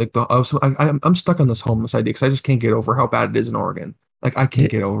 I'm stuck on this homeless idea because I just can't get over how bad it is in Oregon. Like I can't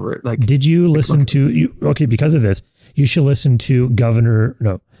get over it. Like, did you listen to you? Okay, because of this, you should listen to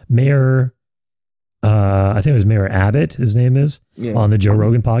Mayor. I think it was Mayor Abbott. His name is on the Joe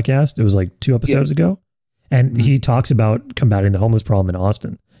Rogan podcast. It was like 2 episodes ago, and he talks about combating the homeless problem in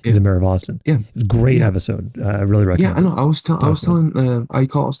Austin. He's the mayor of Austin. Yeah, it was a great episode. I really recommend. Yeah, I know. I was talking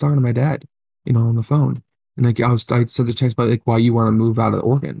to my dad, on the phone. And like I said the text about like why you want to move out of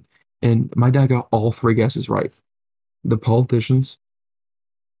Oregon, and my dad got all 3 guesses right: the politicians,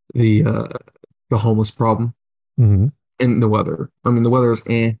 the homeless problem, and the weather. I mean, the weather is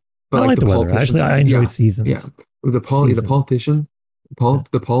but I like the weather. Actually, I enjoy seasons. Yeah, the politician,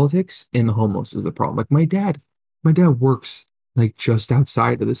 the politics, and the homeless is the problem. Like my dad works like just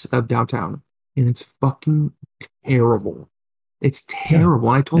outside of downtown, and it's fucking terrible. It's terrible.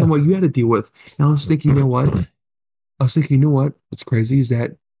 I told him what you had to deal with. And I was thinking, you know what? What's crazy is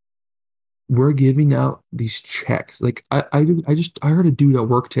that we're giving out these checks. Like I heard a dude at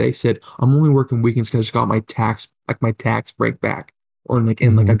work today said, I'm only working weekends because I just got my tax break back. Or like,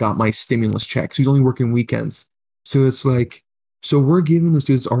 and like I got my stimulus check. So he's only working weekends. So it's like, so we're giving those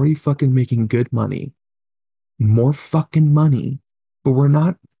dudes already fucking making good money, more fucking money, but we're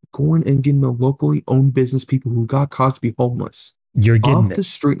not going and getting the locally owned business people who got caused to be homeless You're getting off the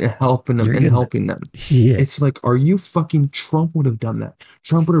street and helping them Yeah. It's like, are you fucking Trump would have done that.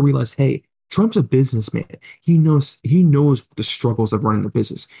 Trump would have realized, hey, Trump's a businessman. He knows the struggles of running a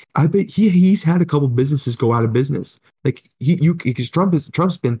business. I bet he's had a couple businesses go out of business. Like because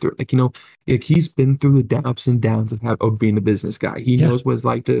Trump's been through like he's been through the ups and downs of being a business guy. He knows what it's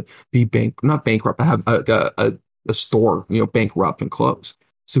like to be not bankrupt, but have a store, bankrupt and close.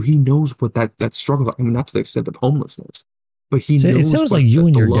 So he knows what that struggle. I mean, not to the extent of homelessness, but he knows. It sounds like you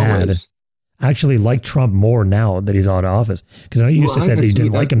and your dad actually like Trump more now that he's out of office. Because I know you used to say that you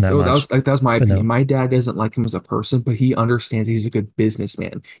didn't like him that much. That was my opinion. No. My dad doesn't like him as a person, but he understands he's a good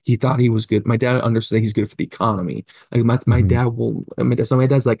businessman. He thought he was good. My dad understands he's good for the economy. Like my dad will. So my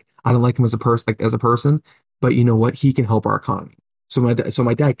dad's like, I don't like him as a person, but you know what? He can help our economy. So my dad's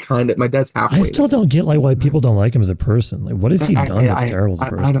halfway. I still don't get like why people don't like him as a person. Like, what has he done that's terrible as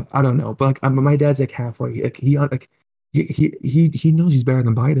a person? I don't know, but like my dad's like halfway. Like he knows he's better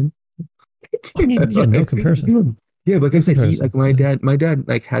than Biden. I mean, no comparison. Yeah, but like I said, my dad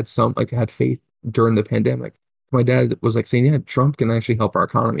like had faith during the pandemic. My dad was like saying, yeah, Trump can actually help our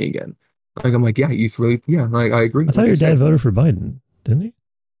economy again. Like I'm like, yeah, I agree. I thought your dad voted for Biden, didn't he?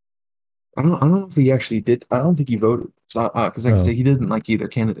 I don't know if he actually did. I don't think he voted because like I said, he didn't like either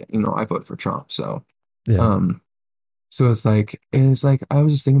candidate. I voted for Trump. So, so it's like I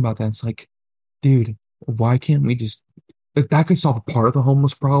was just thinking about that. It's like, dude, why can't we just? If that could solve part of the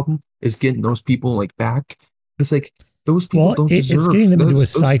homeless problem, is getting those people like back. It's like those people don't deserve. It's getting them into a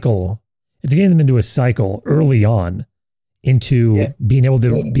cycle. It's getting them into a cycle early on into being able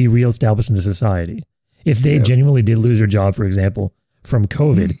to be reestablished in the society. If they genuinely did lose their job, for example, from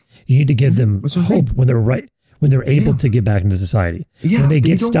COVID, you need to give them hope when they're able to get back into society. When they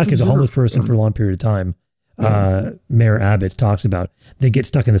get stuck as a homeless person for a long period of time, Mayor Abbott talks about, they get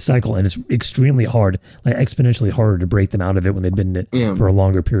stuck in the cycle and it's extremely hard, like exponentially harder to break them out of it when they've been in it for a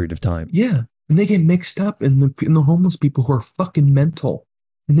longer period of time. Yeah. And they get mixed up in the homeless people who are fucking mental.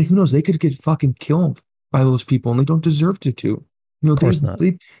 And who knows, they could get fucking killed by those people and they don't deserve to. Of course not.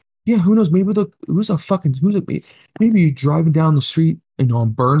 Who knows? Maybe maybe you're driving down the street on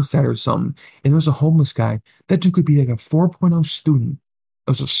Burnside or something, and there's a homeless guy. That dude could be like a 4.0 student,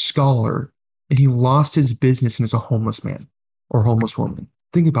 as a scholar, and he lost his business and is a homeless man or homeless woman.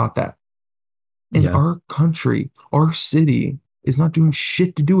 Think about that. And our country, our city is not doing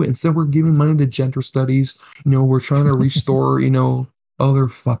shit to do it. Instead, we're giving money to gender studies. We're trying to restore, other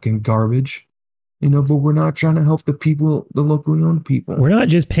fucking garbage. But we're not trying to help the people, the locally owned people. We're not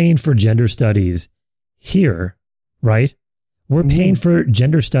just paying for gender studies here, right? We're paying for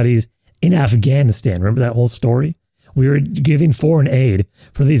gender studies in Afghanistan. Remember that whole story? We were giving foreign aid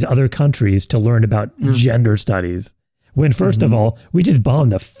for these other countries to learn about gender studies. When first of all, we just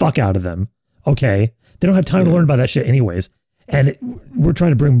bombed the fuck out of them. Okay. They don't have time to learn about that shit anyways. And we're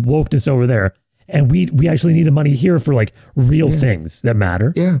trying to bring wokeness over there. And we actually need the money here for like real things that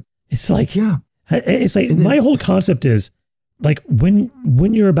matter. Yeah. It's like, my whole concept is like when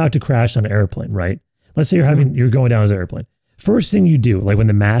you're about to crash on an airplane, right? Let's say you're going down as an airplane. First thing you do, like when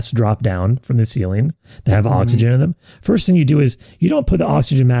the masks drop down from the ceiling that have oxygen in them, first thing you do is you don't put the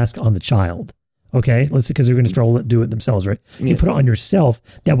oxygen mask on the child. Okay, let's say because they're going to struggle to do it themselves, right? You put it on yourself.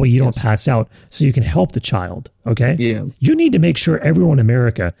 That way you don't pass out, so you can help the child. Okay. Yeah. You need to make sure everyone in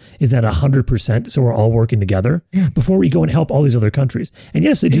America is at 100%, so we're all working together before we go and help all these other countries. And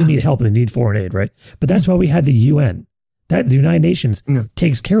yes, they do need help and they need foreign aid, right? But that's why we had the UN. That the United Nations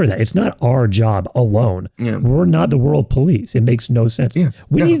takes care of that. It's not our job alone. Yeah. We're not the world police. It makes no sense. Yeah.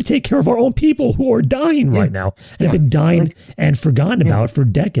 We need to take care of our own people who are dying right now and have been dying and forgotten about for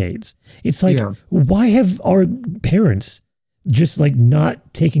decades. It's like, why have our parents just like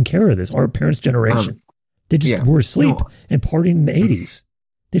not taken care of this? Our parents' generation, they just were asleep and partying in the 80s.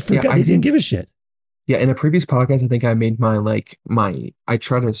 They forgot. They didn't give a shit. Yeah, in a previous podcast, I think I made I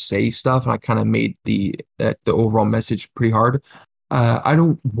try to say stuff and I kind of made the overall message pretty hard. I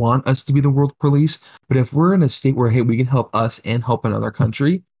don't want us to be the world police, but if we're in a state where, hey, we can help us and help another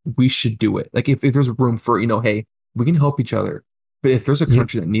country, we should do it. Like if there's room for, hey, we can help each other. But if there's a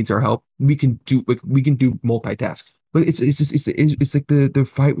country that needs our help, we can do multitask. But it's like the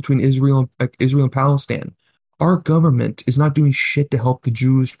fight between Israel and Palestine. Our government is not doing shit to help the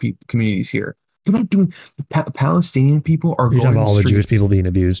Jewish communities here. They're not doing. Palestinian people are You're going. Talking about all the Jewish streets. people being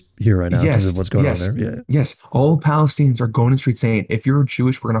abused here right now because of what's going on there. Yeah. Yes, all Palestinians are going to the street saying, "If you're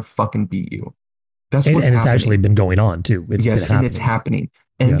Jewish, we're gonna fucking beat you." That's what's and it's happening. Actually been going on too. It's happening.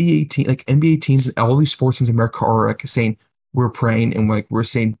 NBA teams, all these sports teams in America are like saying, "We're praying and we're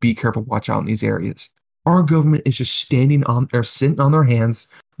saying, be careful, watch out in these areas." Our government is just sitting on their hands,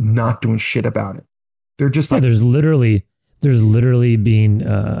 not doing shit about it. They're just like there's literally being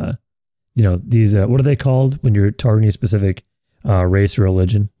these what are they called when you're targeting a specific race or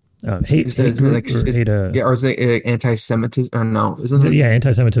religion? Hate or is it anti-Semitism? No, isn't it? Yeah,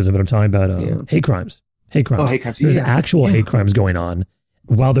 anti-Semitism. But I'm talking about hate crimes. Hate crimes. Oh, hate crimes. There's actual hate crimes going on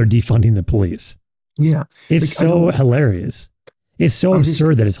while they're defunding the police. Yeah, it's hilarious. It's so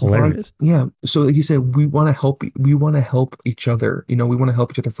absurd that it's hilarious. So like you said, we want to help. We want to help each other. We want to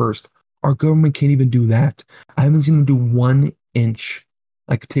help each other first. Our government can't even do that. I haven't seen them do 1 inch.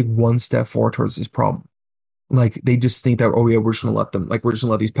 Like take one step forward towards this problem. Like they just think that, we're just gonna let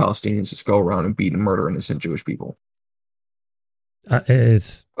these Palestinians just go around and beat and murder innocent Jewish people.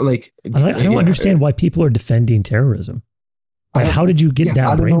 It's like I don't understand why people are defending terrorism. How did you get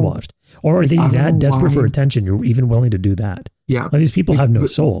that brainwashed? Or are they that desperate for attention? You're even willing to do that? Yeah, like these people have no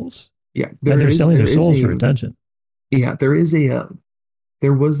souls. Yeah, they're selling their souls for attention. Yeah, there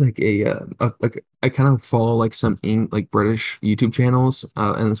was I kind of follow like some British YouTube channels,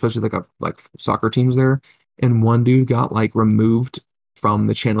 and especially like soccer teams there. And one dude got like removed from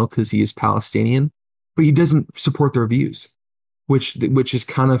the channel because he is Palestinian, but he doesn't support their views, which is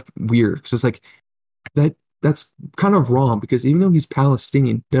kind of weird because it's like that's kind of wrong because even though he's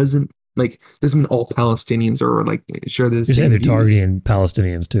Palestinian, doesn't mean all Palestinians are like share this. You're saying they're targeting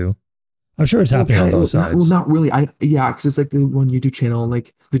Palestinians too. I'm sure it's happening on both sides. Well, not really. Because it's like the one YouTube channel,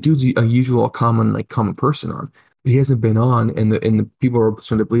 like the dude's a common person on, but he hasn't been on, and the people are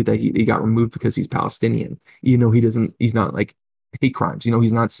starting to believe that he got removed because he's Palestinian. He's not like hate crimes.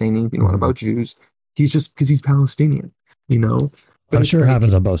 He's not saying anything wrong about Jews. He's just because he's Palestinian. But I'm sure it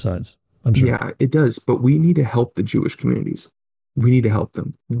happens on both sides. I'm sure. Yeah, it does. But we need to help the Jewish communities. We need to help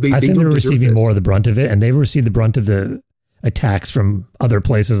them. I think they're receiving more of the brunt of it, and they've received the brunt of the attacks from other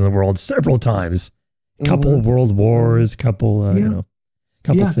places in the world several times. Couple world wars, couple things.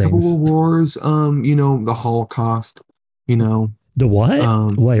 Couple world wars, the Holocaust, The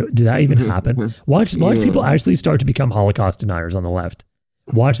what? Wait, did that even happen? Watch people actually start to become Holocaust deniers on the left.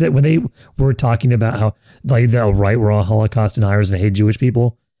 Watch that when they were talking about how like the right were all Holocaust deniers and hate Jewish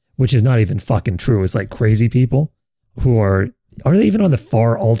people, which is not even fucking true. It's like crazy people who are they even on the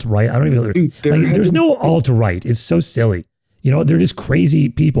far alt-right? I don't even know. Dude, there's no alt-right. It's so silly. They're just crazy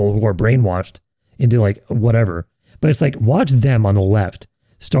people who are brainwashed into like whatever. But it's like, watch them on the left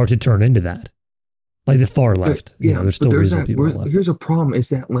start to turn into that. Like the far left. There's still reasonable people on the left. Here's a problem is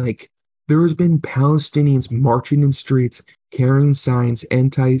that like there has been Palestinians marching in streets, carrying signs,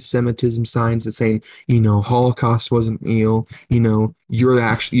 anti-Semitism signs that saying, Holocaust wasn't real, you're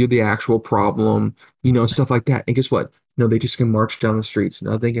the actual problem, stuff like that. And guess what? They just can march down the streets.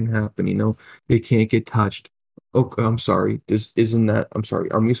 Nothing can happen, they can't get touched. Oh, I'm sorry. I'm sorry.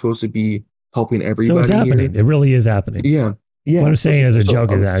 Are we supposed to be helping everybody? So it's happening. It really is happening. Yeah. What I'm saying as a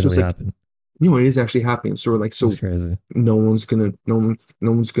joke is actually happening. It is actually happening. So it's crazy. No one's gonna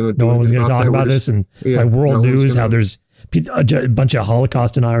talk about this and like world news. How there's A bunch of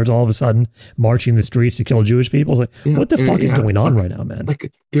Holocaust deniers all of a sudden marching the streets to kill Jewish people. It's like, what the fuck is going on right now, man?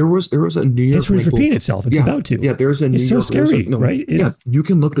 Like there was a New York history's repeating itself. It's about to. Yeah, there's a New It's York. so scary, right? Yeah, you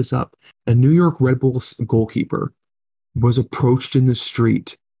can look this up. A New York Red Bulls goalkeeper was approached in the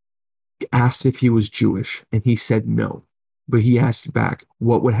street, asked if he was Jewish, and he said no. But he asked back,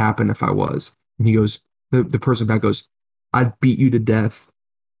 "What would happen if I was?" And he goes, the person back goes, "I'd beat you to death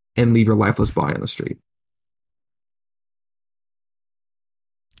and leave your lifeless body on the street."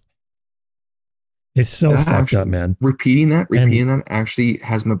 It's so fucked up, man. Repeating that actually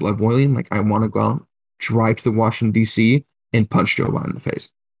has my blood boiling. Like I want to go out, drive to the Washington D.C. and punch Joe Biden in the face.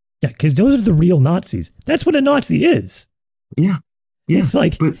 Yeah, because those are the real Nazis. That's what a Nazi is. Yeah. It's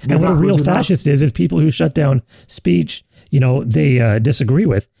like, and what a real fascist is people who shut down speech, they disagree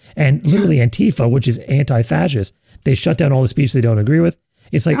with. And literally Antifa, which is anti-fascist, they shut down all the speech they don't agree with.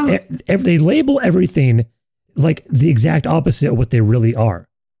 It's like they label everything like the exact opposite of what they really are.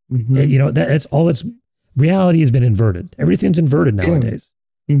 Mm-hmm. That's all. It's reality has been inverted. Everything's inverted nowadays.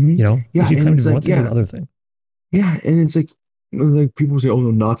 Mm-hmm. You kind of one thing to the other thing. Yeah, and it's like people say, "Oh,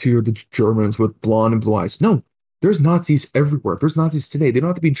 no, Nazi are the Germans with blonde and blue eyes." No, there's Nazis everywhere. There's Nazis today. They don't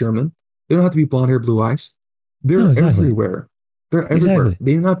have to be German. They don't have to be blonde hair, blue eyes. They're everywhere. They're everywhere. Exactly.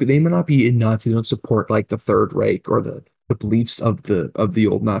 They may not be in Nazi. They don't support like the Third Reich or the beliefs of the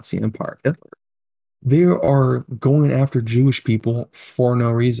old Nazi Empire. They are going after Jewish people for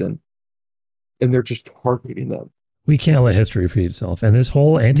no reason, and they're just targeting them. We can't let history repeat itself. And this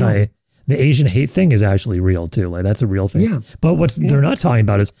whole the Asian hate thing is actually real too. Like that's a real thing. Yeah. But what they're not talking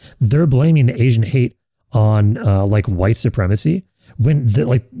about is they're blaming the Asian hate on like white supremacy when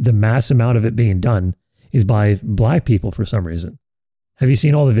the mass amount of it being done is by black people for some reason. Have you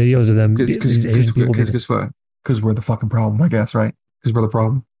seen all the videos of them? Because we're the fucking problem, I guess, right? Because we're the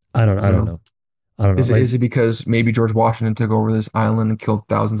problem. I don't know. Is it because maybe George Washington took over this island and killed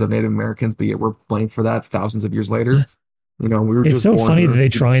thousands of Native Americans, but yet we're blamed for that thousands of years later? It's so funny that they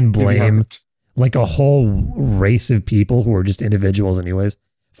try and blame like a whole race of people who are just individuals anyways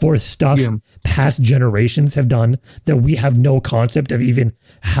for stuff past generations have done that we have no concept of even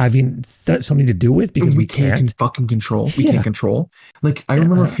having something to do with because we can't fucking control. We can't control. Like I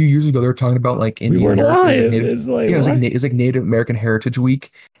remember a few years ago they were talking about like Indian Americans. It's like Native American Heritage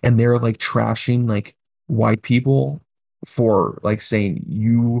Week, and they're like trashing like white people for like saying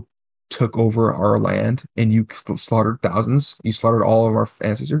you took over our land and you slaughtered thousands. You slaughtered all of our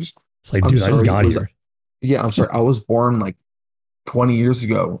ancestors. It's like, dude, I just got here. Yeah, I'm sorry. I was born like 20 years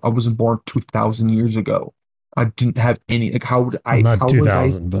ago. I wasn't born 2,000 years ago. I didn't have any. Like, how would I? Not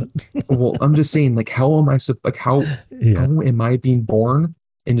 2,000, but well, I'm just saying. Like, how am I? How am I being born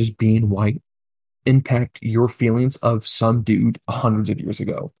and just being white impact your feelings of some dude hundreds of years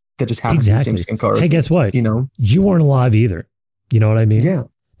ago that just happens to be the same skin color? Hey, guess what? You weren't alive either. You know what I mean? Yeah.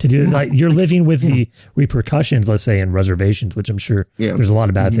 To do like you're living with the repercussions, let's say in reservations, which I'm sure there's a lot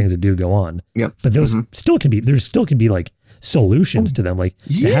of bad things that do go on. Yeah. But those still can be like solutions to them. Like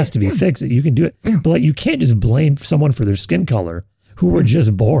it has to be fixed. You can do it. Yeah. But like you can't just blame someone for their skin color who were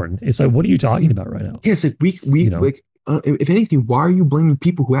just born. It's like, what are you talking about right now? Yeah, it's like we like if anything, why are you blaming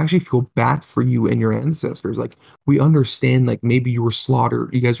people who actually feel bad for you and your ancestors? Like we understand like maybe you guys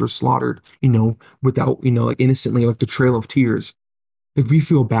were slaughtered, without, like innocently, like the Trail of Tears. Like we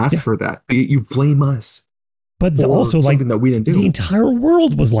feel bad for that. You blame us. But also like that we didn't do. The entire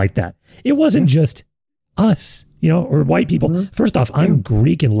world was like that. It wasn't just us, or white people. Mm-hmm. First off, I'm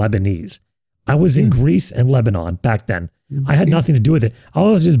Greek and Lebanese. I was in Greece and Lebanon back then. I had nothing to do with it. I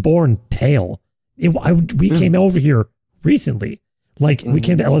was just born pale. We came over here recently. Like we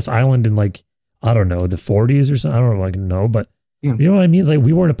came to Ellis Island in like, I don't know, the 40s or something. I don't know, but you know what I mean? Like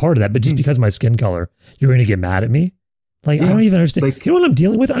we weren't a part of that, but just because of my skin color, you're going to get mad at me? Like, I don't even understand. Like, you know what I'm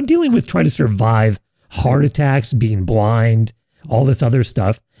dealing with? I'm dealing with trying to survive heart attacks, being blind, all this other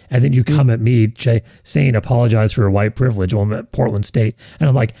stuff. And then you come at me saying, apologize for your white privilege. Well, I'm at Portland State. And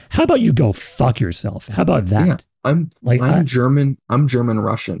I'm like, how about you go fuck yourself? How about that? Yeah, I'm German. I'm German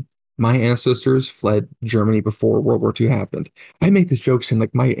Russian. My ancestors fled Germany before World War II happened. I make this joke saying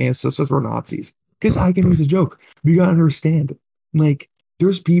like my ancestors were Nazis because I can use a joke. You gotta understand. Like,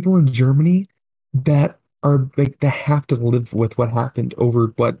 there's people in Germany that are like they have to live with what happened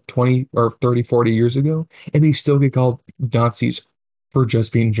over 20 or 30, 40 years ago, and they still get called Nazis for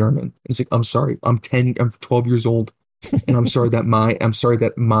just being German. It's like, I'm sorry, I'm 12 years old, and I'm sorry that my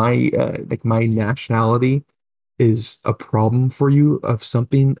nationality is a problem for you of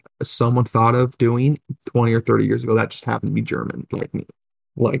something someone thought of doing 20 or 30 years ago that just happened to be German like me.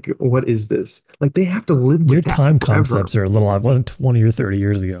 Like, what is this? Like, they have to live Your with that time forever. concepts are a little odd. It wasn't 20 or 30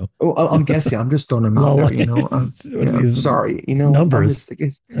 years ago. Oh, I'm guessing. I'm just throwing them out Well, there, like, you know. what are Yeah, these sorry, you know. I'm numbers? just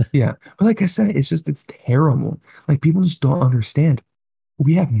like, yeah. But like I said, it's terrible. Like people just don't understand.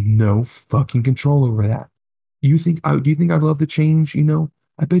 We have no fucking control over that. Do you think I'd love to change? You know,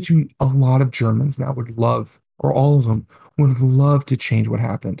 I bet you a lot of Germans now would love, or all of them would love to change what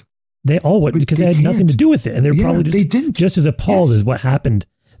happened, They all would but because they they had nothing to can't. do with it. And they're Yeah, probably they didn't. just as appalled Yes, as what happened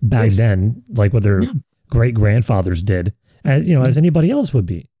back yes, then, like what their yeah, great grandfathers did, as, you know, yeah. as anybody else would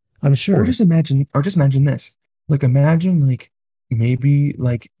be, I'm sure. Or just imagine this. Like, imagine like maybe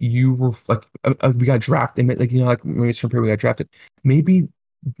like you were like we got drafted, like you know, like maybe some period we got drafted. Maybe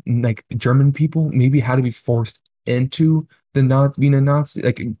like German people maybe had to be forced into the not being a Nazi,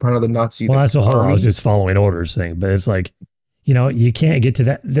 like part of the Nazi Well, like that's the whole I was army. just following orders thing. But it's like, you know, you can't get to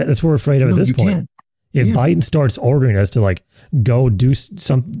that. That's what we're afraid of at No, this you point. can't. If Yeah, Biden starts ordering us to like go do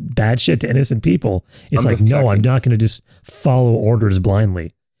some bad shit to innocent people, it's I'm like, no, I'm defecting. not going to just follow orders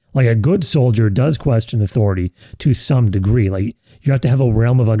blindly. Like a good soldier does question authority to some degree. Like you have to have a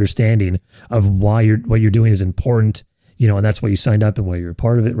realm of understanding of why what you're doing is important, you know, and that's why you signed up and why you're a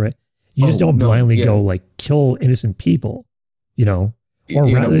part of it, right? You just Oh don't no, blindly yeah, go like kill innocent people, you know, or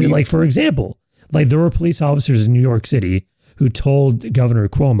you know rather, like we've for example, like there were police officers in New York City who told Governor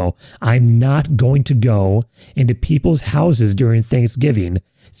Cuomo, I'm not going to go into people's houses during Thanksgiving,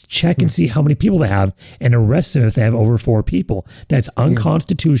 check and yeah, see how many people they have, and arrest them if they have over 4 people. That's yeah,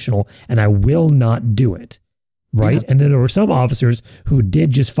 unconstitutional, and I will not do it. yeah, Right? And then there were some officers who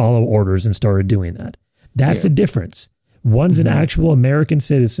did just follow orders and started doing that. That's yeah, the difference. One's an mhm, actual American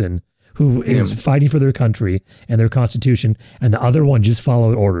citizen who yeah, is fighting for their country and their constitution, and the other one just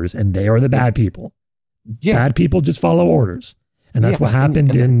followed orders, and they are the yeah, bad people. yeah, Bad people just follow orders. And that's what yeah,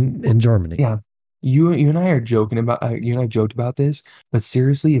 happened and in Germany. yeah. You and I are joking about you and I joked about this, but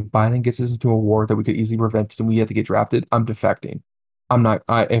seriously, if Biden gets us into a war that we could easily prevent and we have to get drafted, I'm defecting. I'm not.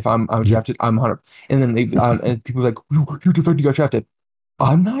 If I'm Yeah. drafted, I'm 100. And then and people are like, you defected, you got drafted.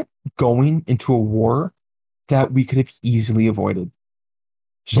 I'm not going into a war that we could have easily avoided.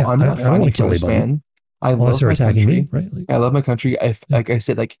 So Yeah. I'm not I don't fighting want to for kill this anybody man. I unless love they're my attacking me, country. right? Like, I love my country. If yeah. like I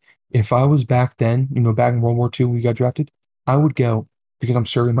said, like if I was back then, you know, back in World War II, we got drafted, I would go because I'm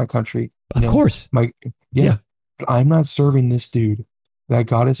serving my country. You Of know, course. my Yeah. yeah, but I'm not serving this dude that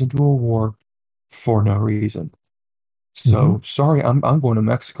got us into a war for no reason. Hmm. So sorry, I'm going to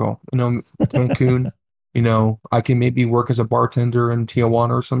Mexico. You know, Cancun. You know, I can maybe work as a bartender in Tijuana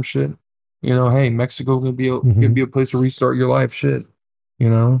or some shit. You know, hey, Mexico could Hmm. be a place to restart your life. Shit. You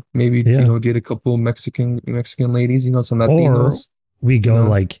know, maybe you Yeah. know, date a couple Mexican ladies. You know, some Or Latinos. we You go know,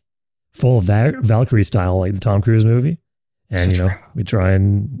 like full Valkyrie style, like the Tom Cruise movie. And, you such know, a we try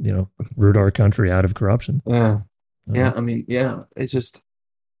and, you know, root our country out of corruption. yeah, Uh, yeah. I mean, yeah. It's just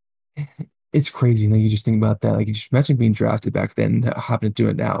it's crazy. Like you just think about that. Like you just imagine being drafted back then, and having to do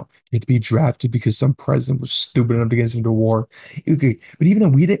it now. You have to be drafted because some president was stupid enough to get us into war. Okay, but even though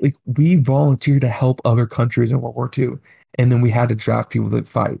we did, like we volunteered to help other countries in World War II, and then we had to draft people to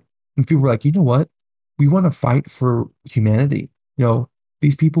fight. And people were like, you know what? We want to fight for humanity. You know,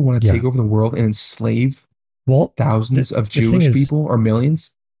 these people want to yeah. take over the world and enslave Well, thousands of the thing Jewish is, people or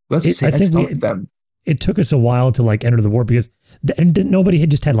millions. I Let's think help them. it took us a while to like enter the war because nobody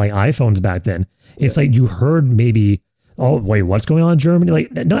had just had like iPhones back then. Yeah, It's like you heard maybe, oh wait, what's going on in Germany?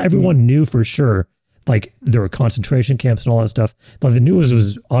 Like not yeah, everyone knew for sure. Like there were concentration camps and all that stuff. Like the news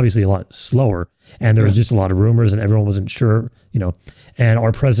was obviously a lot slower, and there was yeah, just a lot of rumors, and everyone wasn't sure, you know. And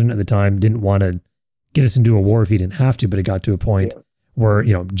our president at the time didn't want to get us into a war if he didn't have to, but it got to a point yeah. where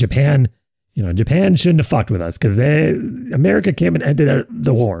Japan shouldn't have fucked with us because America came and ended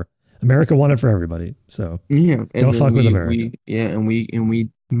the war. America won it for everybody. So Yeah, and don't then fuck with America.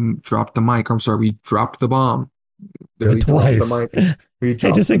 dropped the mic. I'm sorry, we dropped the bomb. There, we dropped the Twice. mic. We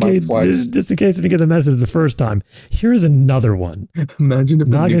Hey, dropped the mic twice. just in case I didn't get the message the first time, here's another one. Imagine if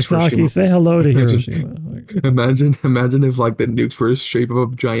the nukes were Nagasaki, Hiroshima. say hello to Imagine, Hiroshima. imagine if like the nukes were the shape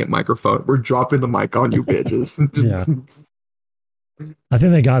of a giant microphone. We're dropping the mic on you, bitches. Yeah. I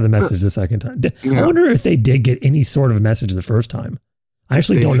think they got the message the second time. I Yeah, wonder if they did get any sort of message the first time. I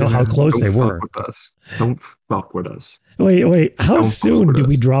actually they don't know should how have. close Don't they fuck were. with us. Don't fuck with us. Wait, how Don't fuck soon with did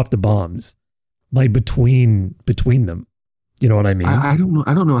we us. drop the bombs? Like between them. You know what I mean? I don't know.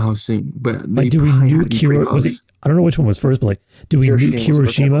 I don't know how soon, but Like, they do we probably had to nuke be pretty Hiro? Was it? close. I don't know which one was first, but like, do we nuke Hiroshima was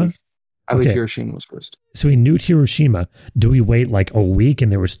first, I Hiroshima? believe. I believe Okay, Hiroshima was first. so we nuked Hiroshima. Do we wait like a week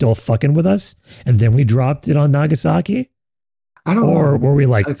and they were still fucking with us, and then we dropped it on Nagasaki, I don't or know. were we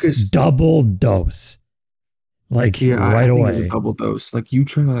like Because double dose, like yeah, right I think it was a away? double dose. Like you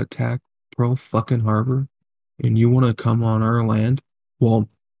try to attack Pearl fucking Harbor and you want to come on our land, well,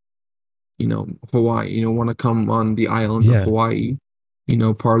 Hawaii, want to come on the island of Yeah. Hawaii,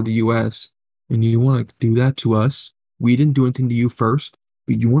 part of the US, and you want to do that to us. We didn't do anything to you first,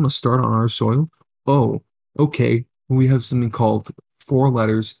 but you want to start on our soil? Oh, okay. We have something called 4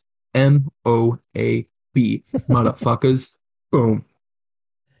 letters, MOAB, motherfuckers. Boom,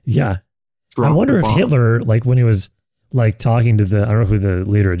 Yeah. I drop the wonder if bomb. Hitler, like when he was like talking to I don't know who the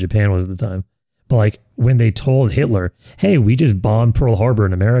leader of Japan was at the time, but like when they told Hitler, hey, we just bombed Pearl Harbor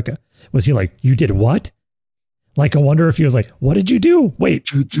in America, was he like, you did what? Like, I wonder if he was like, what did you do? Wait,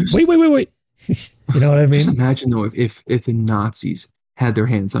 Dude, wait. You know what I mean? just imagine though if the Nazis had their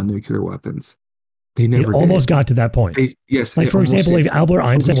hands on nuclear weapons. They It never almost did. got to that point. Yes, Like, they for almost example, did. if Albert But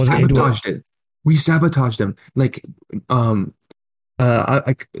Einstein we wasn't into it. sabotaged it. We sabotaged them. Like,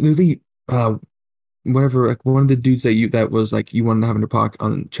 I literally, whatever, like one of the dudes that was like you wanted to have in your pocket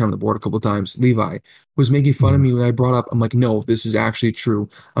on chairman of the board a couple of times, Levi, was making fun of Mhm. me when I brought up. I'm like, no, this is actually true.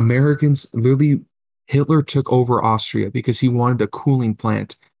 Americans literally, Hitler took over Austria because he wanted a cooling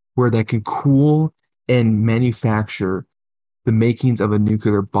plant where that can cool and manufacture the makings of a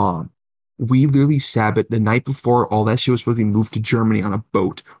nuclear bomb. We literally the night before all that shit was supposed to be moved to Germany on a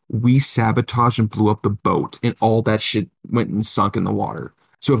boat. We sabotaged and blew up the boat, and all that shit went and sunk in the water.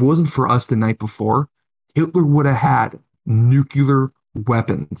 So if it wasn't for us the night before, Hitler would have had nuclear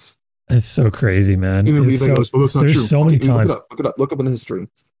weapons. It's so crazy, man. Even It's be like, so, oh, that's not there's true. so Okay, many look it times, up. Look it up. Look up in the history.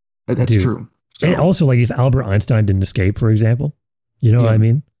 That's dude. true. And So also, like, if Albert Einstein didn't escape, for example, you know what yeah, I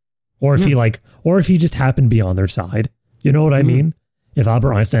mean? Or if yeah, or if he just happened to be on their side, you know what I mhm, mean? If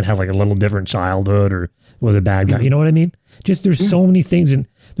Albert Einstein had like a little different childhood or was a bad guy, you mhm, know what I mean? Just there's yeah, so many things and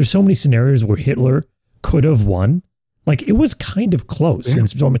there's so many scenarios where Hitler could have won. Like it was kind of close. yeah. And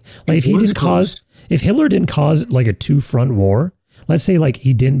so many, like It was close. if Hitler didn't cause like a two front war, let's say like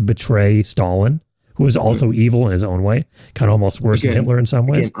he didn't betray Stalin, who was Mhm. also evil in his own way, kind of almost worse than Again, Hitler in some again,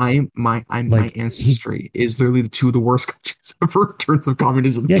 ways. my Like he, ancestry is literally the two of the worst countries ever in terms of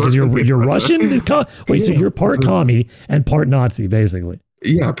communism. yeah, because Turkey and you're Russia. Russian. Wait, so Yeah, you're part commie and part Nazi, basically.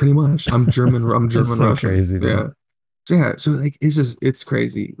 yeah, pretty much. I'm German. I'm It's German so Russian. crazy, man. Yeah. So yeah. So like, it's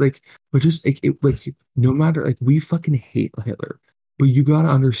crazy. Like, but just like no matter like we fucking hate Hitler, but you gotta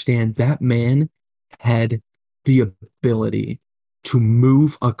understand that man had the ability to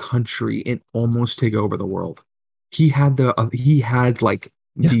move a country and almost take over the world. He had like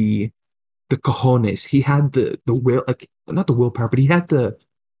Yeah, the cojones. He had the will, like not the willpower, but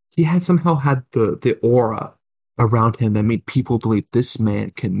he had somehow had the aura around him that made people believe this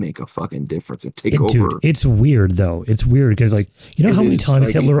man can make a fucking difference and take dude, over. it's weird though. It's weird because like you know It how many is times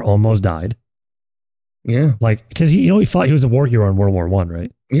like, Hitler almost died. yeah, Like because he was a war hero in World War One,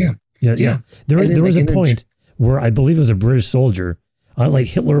 right? yeah, Yeah, yeah. yeah. There And then there was like a and then point where I believe it was a British soldier. Like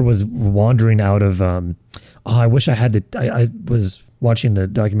Hitler was wandering out of. Oh, I wish I had the. I was watching the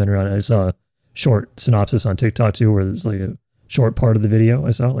documentary on it. I saw a short synopsis on TikTok too, where there's like a short part of the video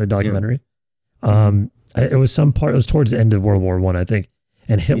I saw, like a yeah, documentary. mhm, It was some part. It was towards the end of World War One, I think.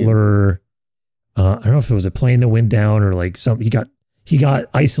 And yeah, Hitler, I don't know if it was a plane that went down or like he got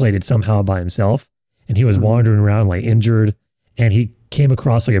isolated somehow by himself, and he was mhm, wandering around like injured, and he came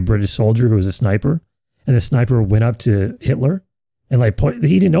across like a British soldier who was a sniper, and the sniper went up to Hitler and like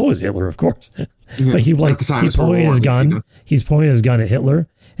he didn't know it was Hitler, of course, yeah. but At the time, he it's World pointed War his One, gun, he's pointing his gun at Hitler,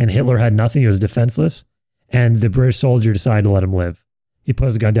 and Hitler had nothing, he was defenseless, and the British soldier decided to let him live. He put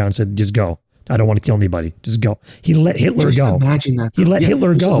his gun down and said, "Just go. I don't want to kill anybody. Just go." He let Hitler Just go. imagine that. He let Yeah,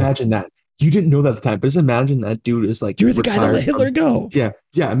 Hitler just go. imagine that. You didn't know that at the time, but just imagine that dude is like You're the guy that let retired Hitler from. go. Yeah,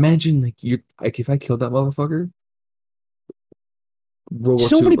 yeah. Imagine like you like if I killed that motherfucker, World War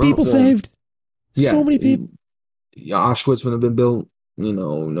So Two. many people saved. So Yeah, many people. yeah, Auschwitz would have been built.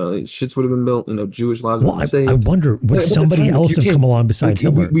 No, shits would have been built. Jewish lives would Well, have been I saved. wonder, would But at the somebody time, like else you have come can't. along besides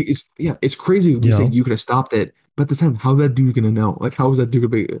Hitler? It's crazy. You We say know, you could have stopped it, but at the time, how's that dude gonna know? Like, how is that dude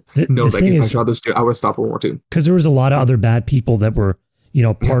gonna know? the Like, thing if I is, shot this dude, I would have stopped World War Two. because there was a lot of other bad people that were,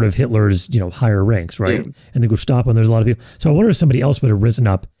 Yeah, part of Hitler's, higher ranks, yeah, right? And they go stop when there's a lot of people. So I wonder if somebody else would have risen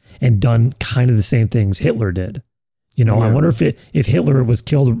up and done kind of the same things Hitler did. I yeah. wonder if Hitler was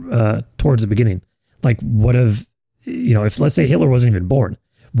killed towards the beginning, like would have, if let's say Hitler wasn't even born,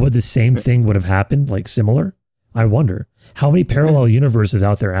 would the same thing would have happened, like similar? I wonder how many parallel universes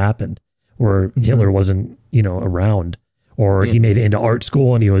out there happened where Hitler wasn't, around, or Yeah. he made it into art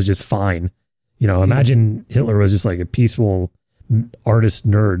school and he was just fine. Imagine Hitler was just like a peaceful artist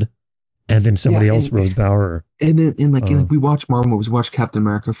nerd, and then somebody Yeah, else rose to power. and we watch Marvel movies, we watch Captain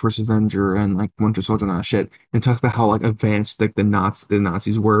America, First Avenger, and like Winter Soldier and all that shit, and it talks about how like advanced like the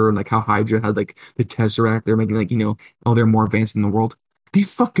Nazis were, and like how Hydra had like the Tesseract. They're making like oh, they're more advanced in the world. They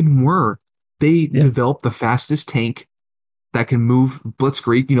fucking were. They Yeah, developed the fastest tank that can move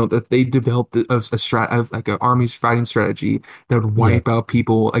blitzkrieg, you know, that they developed a strat of like an army's fighting strategy that would wipe out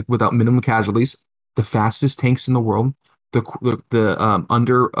people like without minimum casualties, the fastest tanks in the world, the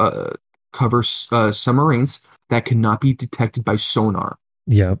under cover submarines that cannot be detected by sonar.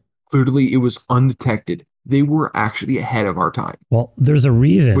 Yeah. Clearly, it was undetected. They were actually ahead of our time. Well, there's a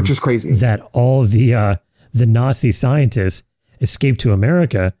reason, which is crazy, that all the Nazi scientists escaped to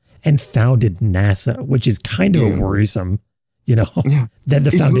America and founded NASA, which is kind of worrisome. You know, that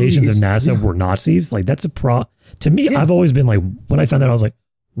the foundations of NASA were Nazis. Like that's to me. I've always been like, when I found that, I was like,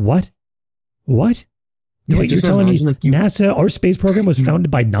 what? Wait, you're telling me like NASA, our space program was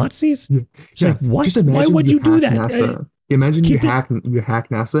founded by Nazis? It's like, what? Why would you do that? NASA. Imagine you hack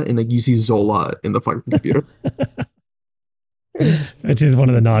NASA and like you see Zola in the fucking computer. Which is one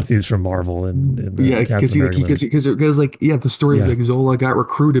of the Nazis from Marvel and because like the story of like Zola got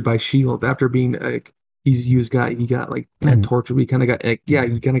recruited by Shield after being like he got like tortured. He kind of got he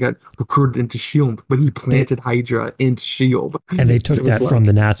kind of got recruited into Shield, but he planted Hydra into Shield, and they took that from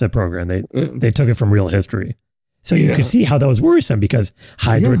the NASA program. They took it from real history, so you could see how that was worrisome because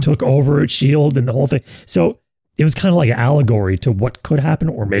Hydra took over Shield and the whole thing. So it was kind of like an allegory to what could happen,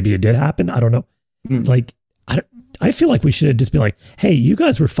 or maybe it did happen. I don't know. Like I feel like we should have just been like, hey, you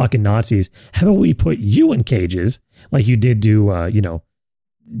guys were fucking Nazis. How about we put you in cages like you did to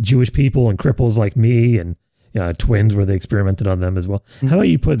Jewish people and cripples like me and twins where they experimented on them as well. How about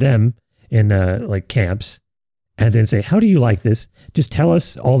you put them in like camps and then say, how do you like this? Just tell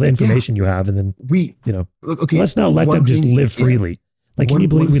us all the information you have. And then let's not let them just live freely. Like, can you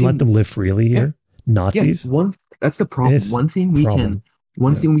believe we let them live freely here? Nazis. That's the problem. One thing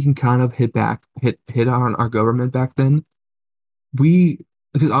we can kind of hit on our government back then.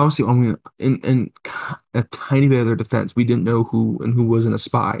 Because obviously, I mean, in a tiny bit of their defense, we didn't know who wasn't a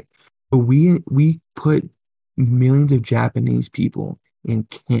spy, but we put millions of Japanese people in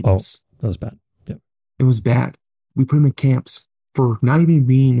camps. Oh, that was bad. Yeah, it was bad. We put them in camps for not even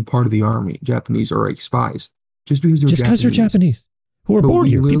being a part of the army, Japanese or like spies, just because they're Japanese. Who were born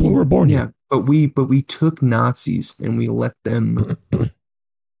here, people who were born here. But we took Nazis and we let them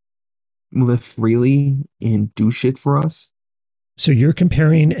live freely and do shit for us. So you're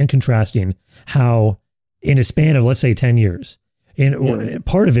comparing and contrasting how in a span of, let's say, 10 years, and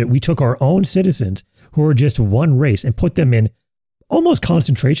part of it, we took our own citizens who were just one race and put them in almost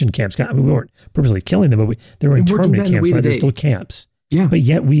concentration camps. I mean, we weren't purposely killing them, but they were internment camps, right? They're still camps. Yeah. But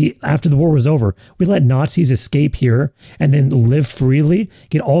yet after the war was over, we let Nazis escape here and then live freely,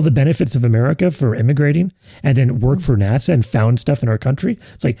 get all the benefits of America for immigrating, and then work for NASA and found stuff in our country.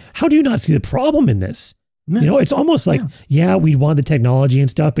 It's like, how do you not see the problem in this? You know, it's almost like, we want the technology and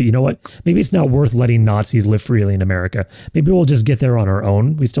stuff, but you know what? Maybe it's not worth letting Nazis live freely in America. Maybe we'll just get there on our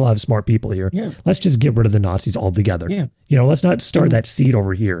own. We still have smart people here. Yeah. Let's just get rid of the Nazis altogether. Yeah. You know, let's not start that seed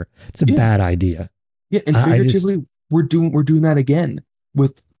over here. It's a bad idea. Yeah, and figuratively, we're doing that again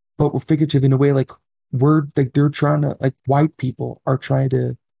but we're figurative in a way like they're trying to, like, white people are trying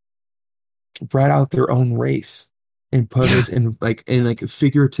to rat out their own race and put us in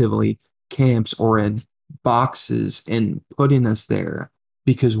figuratively camps or in boxes and putting us there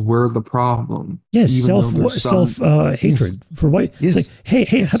because we're the problem. Yes, self hatred for white. Yes. It's like,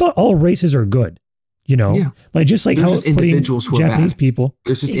 hey, how about all races are good? You know, like just like how putting Japanese people.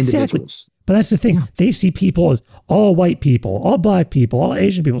 There's just individuals. But that's the thing. Yeah. They see people as all white people, all black people, all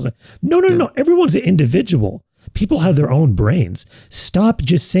Asian people. No. Everyone's an individual. People have their own brains. Stop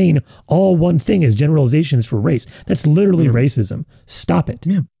just saying all one thing as generalizations for race. That's literally racism. Stop it.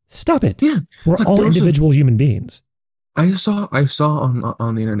 Yeah. Stop it. Yeah. We're all individual human beings. I saw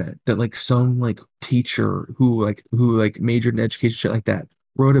on the internet that like some like teacher who majored in education, shit like that,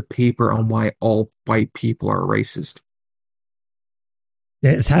 wrote a paper on why all white people are racist.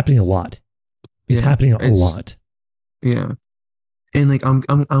 Yeah, it's happening a lot. It's happening a lot. Yeah. And like I'm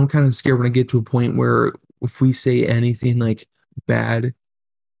kind of scared when I get to a point where if we say anything like bad,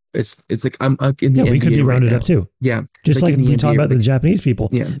 it's like I'm in the NBA we could be rounded up too. Yeah. Just like we talk about the Japanese people.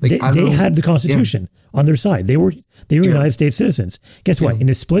 Yeah. Like, they had the Constitution on their side. They were United States citizens. Guess what? In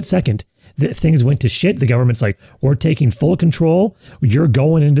a split second, things went to shit. The government's like, we're taking full control. You're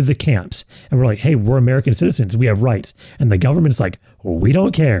going into the camps. And we're like, hey, we're American citizens. We have rights. And the government's like, we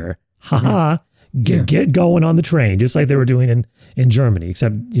don't care. Ha. Get going on the train, just like they were doing in Germany,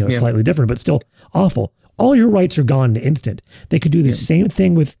 except slightly different, but still awful. All your rights are gone in an instant. They could do the same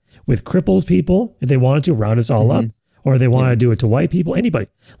thing with cripples people if they wanted to round us all up, or they want to do it to white people, anybody.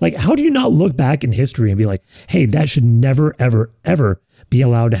 Like, how do you not look back in history and be like, hey, that should never, ever, ever be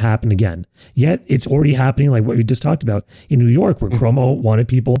allowed to happen again. Yet it's already happening, like what we just talked about in New York, where Cuomo wanted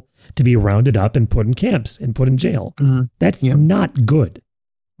people to be rounded up and put in camps and put in jail. That's not good.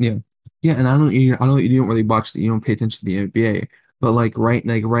 Yeah. Yeah. And I know you don't really watch you don't pay attention to the NBA, but like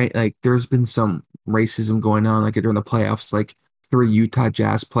there's been some racism going on, like during the playoffs, like three Utah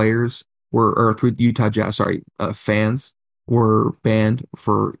Jazz players or three Utah Jazz, fans were banned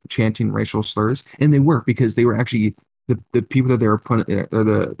for chanting racial slurs, and they were because they were actually the people that they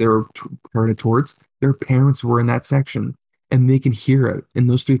were pointed towards. Their parents were in that section, and they can hear it. And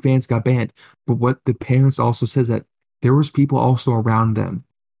those three fans got banned. But what the parents also says that there was people also around them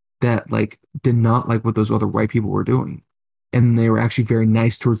that like did not like what those other white people were doing, and they were actually very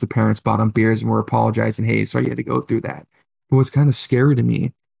nice towards the parents, bought them beers, and were apologizing. Hey, sorry you had to go through that. But what's kind of scary to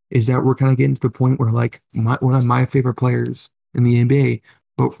me is that we're kind of getting to the point where like one of my favorite players in the NBA,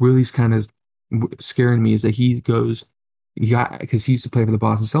 but really is kind of scaring me is that because he used to play for the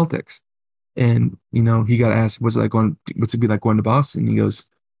Boston Celtics, and he got asked, what's it be like going to Boston? And he goes,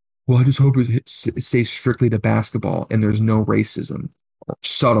 well, I just hope it stays strictly to basketball and there's no racism or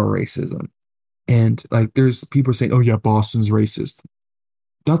subtle racism. And like there's people saying, oh yeah, Boston's racist.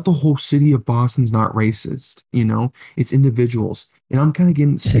 Not the whole city of Boston's not racist, it's individuals. And I'm kind of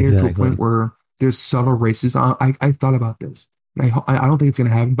getting scared to a point where there's subtle racism. I thought about this. And I don't think it's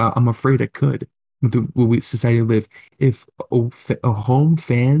going to happen, but I'm afraid it could with the way society live. If home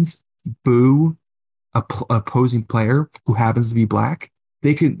fans boo a opposing player who happens to be black,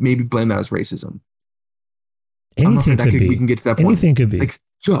 they could maybe blame that as racism. Anything could be. We can get to that point. Anything could be. Like,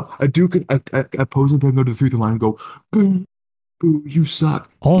 so a dude could, a opposing player go to the 3-point line and go, boo, boo, you suck.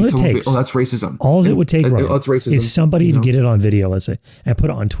 All it takes. Oh, that's racism. All it would take, Ryan, that's racism, is somebody to get it on video, let's say, and put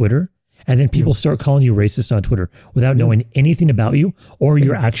it on Twitter, and then people start calling you racist on Twitter without knowing anything about you or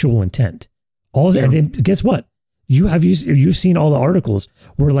your actual intent. And then guess what? You've seen all the articles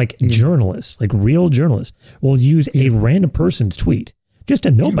where like journalists, like real journalists, will use a random person's tweet. Just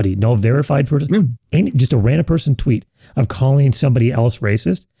a nobody, no verified person, just a random person tweet of calling somebody else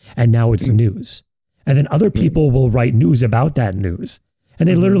racist, and now it's news. And then other people will write news about that news, and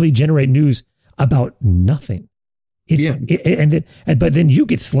they literally generate news about nothing. But then you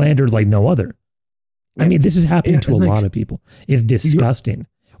get slandered like no other. I mean, this is happening to a lot of people. It's disgusting.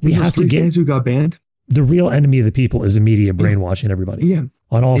 We have to get fans who got banned. The real enemy of the people is the media brainwashing everybody. Yeah,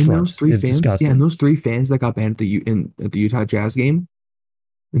 on all fronts. It's disgusting. Yeah, and those three fans that got banned at the Utah Jazz game.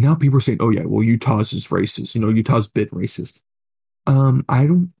 And now people are saying, oh yeah, well, Utah's is racist. Utah's been racist. I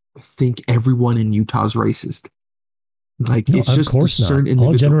don't think everyone in Utah's racist. Like, no, it's just certain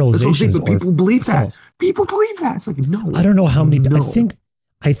individuals. All generalizations but people believe that. People believe that. It's like, no. I don't know how many. No.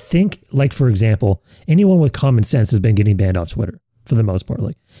 I think, like, for example, anyone with common sense has been getting banned off Twitter for the most part.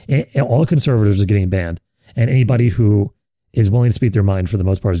 Like, all conservatives are getting banned. And anybody who is willing to speak their mind for the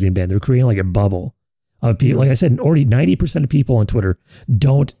most part is getting banned. They're creating like a bubble of people. Like I said, already 90% of people on Twitter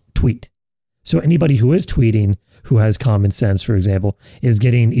don't tweet. So anybody who is tweeting, who has common sense, for example, is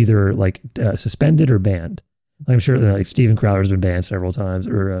getting either like suspended or banned. I'm sure like Steven Crowder's been banned several times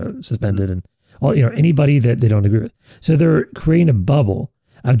or suspended, and all anybody that they don't agree with. So they're creating a bubble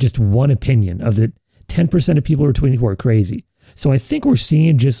of just one opinion of the 10% of people who are tweeting who are crazy. So I think we're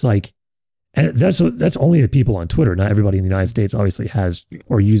seeing just like, and that's only the people on Twitter. Not everybody in the United States obviously has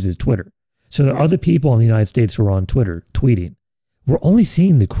or uses Twitter. So there are other people in the United States who are on Twitter tweeting. We're only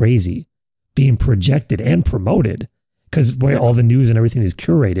seeing the crazy being projected and promoted because all the news and everything is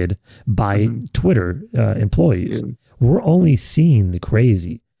curated by Twitter employees. Yeah. We're only seeing the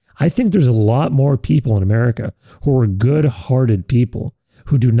crazy. I think there's a lot more people in America who are good-hearted people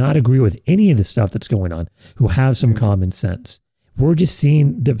who do not agree with any of the stuff that's going on, who have some common sense. We're just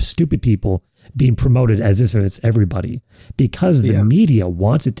seeing the stupid people being promoted as if it's everybody because the media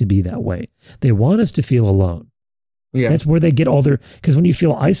wants it to be that way. They want us to feel alone. Yeah. That's where they get all their, because when you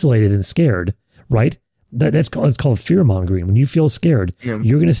feel isolated and scared, right? It's called fear mongering. When you feel scared,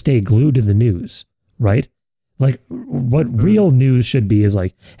 you're going to stay glued to the news, right? Like what real news should be is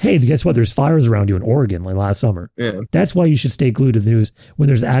like, hey, guess what? There's fires around you in Oregon like last summer. Yeah. That's why you should stay glued to the news when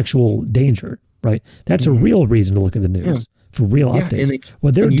there's actual danger, right? That's a real reason to look at the news for real updates.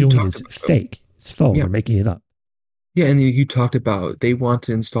 What they're doing is fake. It's faux. They're making it up. Yeah, and you talked about they want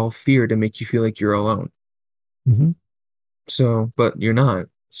to install fear to make you feel like you're alone. Mm-hmm. So, but you're not.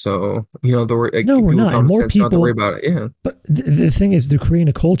 So, the word. Like, no, we're not. And more people not to worry about it. Yeah. But the thing is, they're creating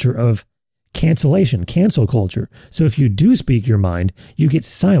a culture of cancellation, cancel culture. So if you do speak your mind, you get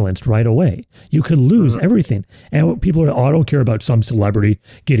silenced right away. You could lose everything. And people are, oh, I don't care about some celebrity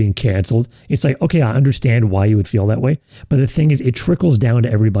getting canceled. It's like, okay, I understand why you would feel that way. But the thing is, it trickles down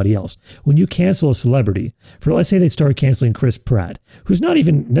to everybody else. When you cancel a celebrity, for let's say they started canceling Chris Pratt, who's not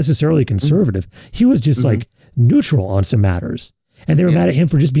even necessarily conservative. He was just like neutral on some matters. And they were mad at him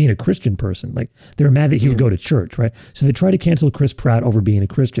for just being a Christian person. Like, they were mad that he would go to church, right? So they try to cancel Chris Pratt over being a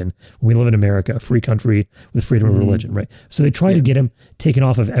Christian when we live in America, a free country with freedom of religion, right? So they try to get him taken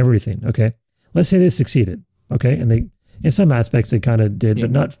off of everything, okay? Let's say they succeeded, okay? And they, in some aspects, they kind of did, but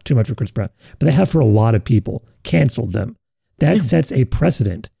not too much for Chris Pratt. But they have for a lot of people, canceled them. That sets a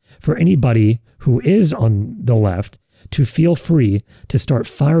precedent for anybody who is on the left to feel free to start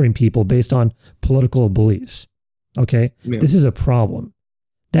firing people based on political beliefs. Okay, this is a problem.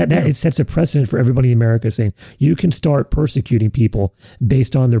 That it sets a precedent for everybody in America, saying you can start persecuting people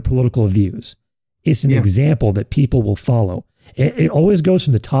based on their political views. It's an example that people will follow. It always goes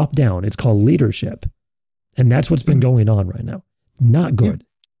from the top down. It's called leadership, and that's what's been going on right now. Not good.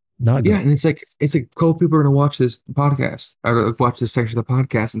 Not good. Yeah, and it's like cool. People are gonna watch this podcast or watch this section of the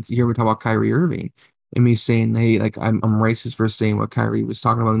podcast and hear me talk about Kyrie Irving and me saying, "Hey, like I'm racist for saying what Kyrie was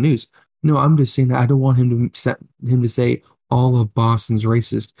talking about in the news." No, I'm just saying that I don't want him to say all of Boston's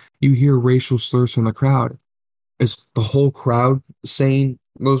racist. You hear racial slurs from the crowd. Is the whole crowd saying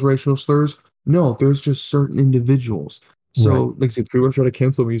those racial slurs? No, there's just certain individuals. So, like I said, people try to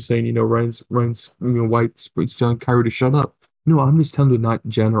cancel me saying, Ryan's white, telling Kyrie to shut up. No, I'm just telling you to not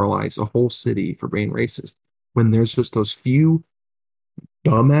generalize a whole city for being racist. When there's just those few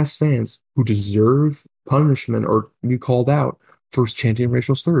dumbass fans who deserve punishment or be called out for chanting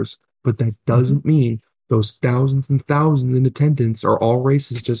racial slurs. But that doesn't mean those thousands and thousands in attendance are all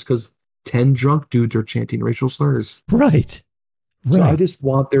racist just because 10 drunk dudes are chanting racial slurs. Right. So I just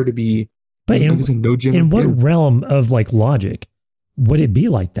want there to be, but in what realm of like logic would it be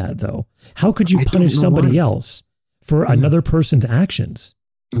like that though? How could you punish somebody else for another person's actions?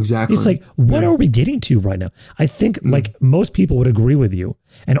 Exactly. It's like, what are we getting to right now? I think like most people would agree with you,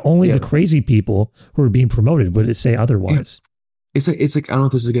 and only the crazy people who are being promoted would say otherwise. It's like I don't know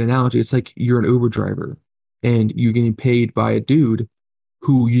if this is a good analogy. It's like you're an Uber driver and you're getting paid by a dude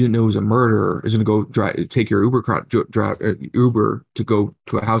who you didn't know was a murderer is going to go take your Uber to go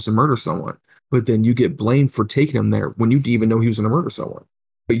to a house and murder someone. But then you get blamed for taking him there when you didn't even know he was going to murder someone.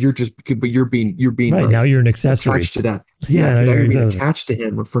 But you're being right, like, now you're an accessory attached to that. Yeah, now you're being attached to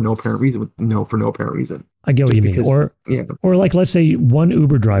him for no apparent reason. For no apparent reason. I get what you mean. Or like, let's say one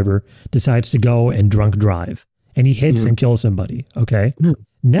Uber driver decides to go and drunk drive. And he hits and kills somebody, okay?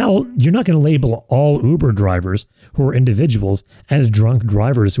 Now, you're not going to label all Uber drivers who are individuals as drunk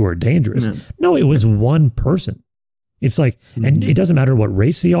drivers who are dangerous. No, it was one person. It's like, and it doesn't matter what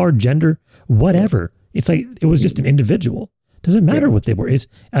race they are, gender, whatever. It's like, it was just an individual. Doesn't matter what they were. It's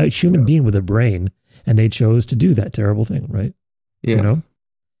a human being with a brain, and they chose to do that terrible thing, right? Yeah.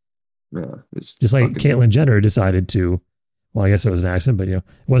 Yeah. It's just like Caitlyn Jenner decided to, well, I guess it was an accident, but, it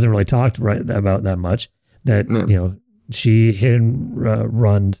wasn't really talked about that much. That, she hit and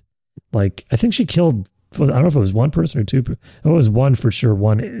run, like, I think she killed, I don't know if it was one person or two. It was one for sure,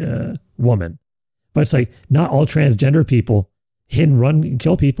 one woman. But it's like, not all transgender people hit and run and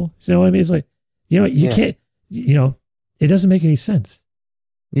kill people. You know what I mean? It's like, you can't, it doesn't make any sense.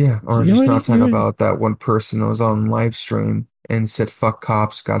 Yeah. Or so, just not talk about that one person that was on live stream and said, fuck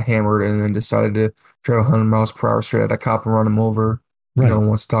cops, got hammered, and then decided to drive 100 miles per hour straight at a cop and run him over. Right. No one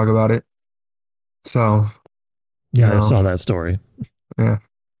wants to talk about it. So, I saw that story. Yeah,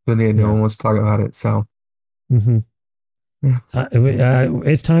 but no one wants to talk about it. So,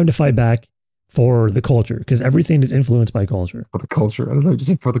 it's time to fight back for the culture because everything is influenced by culture. For the culture, I don't know,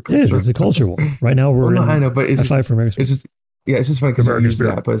 just for the culture. It is. It's a culture war right now. We're I know, but it's a fight for American spirit. It's just funny because I use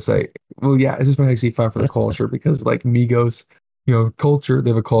that, but it's like, it's just funny to see fight for the culture because like Migos, culture, they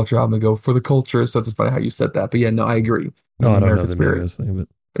have a culture. I'm gonna go for the culture, so it's just funny how you said that. But I agree. No, I don't know the Migos thing, but.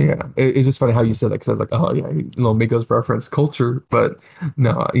 Yeah, it's just funny how you said that because I was like, oh yeah, little Migos reference culture, but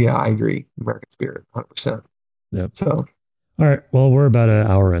no, I agree, American spirit, 100%. Yeah. So, all right, well, we're about an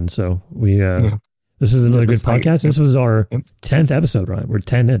hour in, so we this is another good podcast. This was our 10th episode, right? We're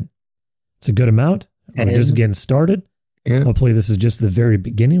 10 in. It's a good amount. We're just getting started. Yeah. Hopefully, this is just the very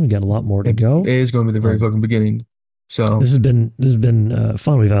beginning. We got a lot more to go. It is going to be the very fucking beginning. So this has been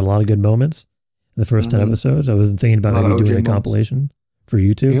fun. We've had a lot of good moments in the first 10 episodes. I was thinking about maybe doing a compilation for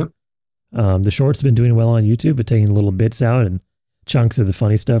YouTube. The shorts have been doing well on YouTube, but taking little bits out and chunks of the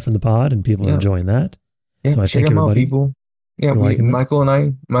funny stuff from the pod, and people are enjoying that. So I check them out, people. Yeah, Michael and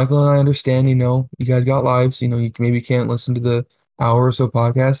I understand. You guys got lives. You maybe can't listen to the hour or so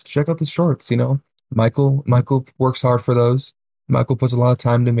podcast, check out the shorts, you know. Michael works hard for those. Michael puts a lot of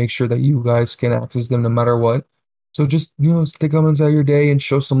time to make sure that you guys can access them no matter what. So just, you know, take moments out of your day and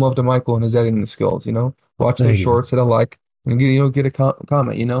show some love to Michael and his editing skills, you know. Watch those Thank you. shorts, hit a like, and get a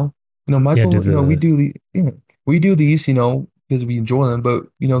comment, you know. You know, Yeah, Michael, you know, we do these, you know, because we enjoy them, but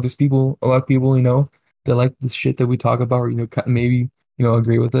you know, there's people, a lot of people, you know, that like the shit that we talk about, or, you know, maybe, you know,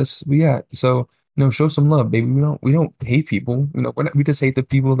 agree with us. But yeah, so you know, show some love, baby. We don't hate people, you know, we just hate the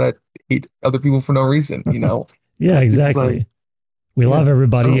people that hate other people for no reason, you know. Yeah, It's like, exactly. We love yeah.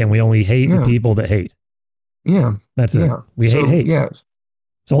 everybody So and we only hate the yeah, people that hate. yeah, That's it. yeah. We hate So hate. yeah, It's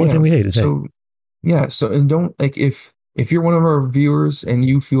the only yeah. thing we hate is hate. So yeah, so and don't like if you're one of our viewers and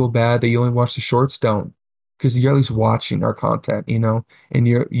you feel bad that you only watch the shorts, don't, because you're at least watching our content, you know, and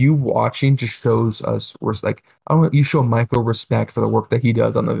you watching just shows us like I want you show Michael respect for the work that he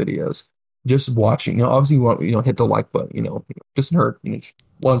does on the videos. Just watching, you know, obviously you want, you know, hit the like button, just hurt, you know, just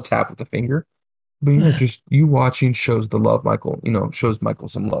one tap with the finger. But you know, just you watching shows the love, Michael, you know, shows Michael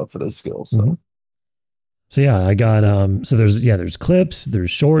some love for those skills. So Mhm. So yeah, I got so there's clips,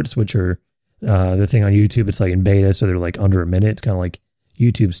 there's shorts, which are the thing on YouTube. It's like in beta, so they're like under a minute. It's kind of like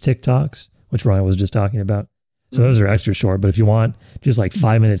YouTube's TikToks, which Ryan was just talking about. So those are extra short. But if you want just like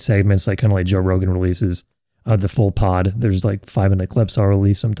 5 minute segments, like kind of like Joe Rogan releases the full pod, there's like 5 minute clips I'll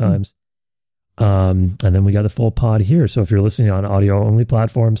release sometimes. And then we got the full pod here. So if you're listening on audio only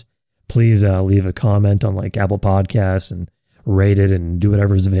platforms, please leave a comment on like Apple Podcasts and rate it and do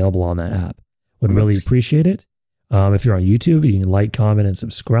whatever is available on that app. Would really appreciate it. If you're on YouTube, you can like, comment, and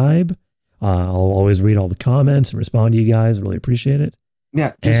subscribe. I'll always read all the comments and respond to you guys. Really appreciate it.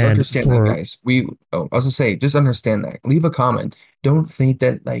 yeah, just understand that, guys. I was gonna say, just understand that. Leave a comment. Don't think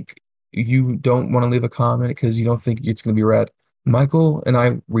that like you don't want to leave a comment because you don't think it's gonna be read. Michael and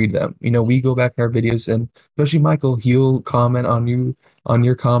I read them. You know, we go back in our videos, and especially Michael, he'll comment on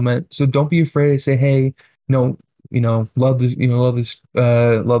your comment. So don't be afraid to say, hey, no, love this,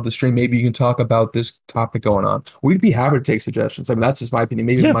 love the stream. Maybe you can talk about this topic going on. We'd be happy to take suggestions. I mean, that's just my opinion.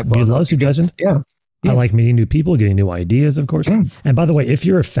 Maybe Yeah, Michael, you'd love suggestions. yeah. I like meeting new people, getting new ideas, of course. Yeah. And by the way, if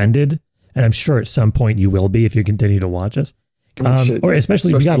you're offended, and I'm sure at some point you will be if you continue to watch us, or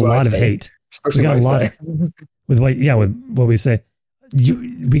especially we got a lot of hate. We got a lot of, with what we say.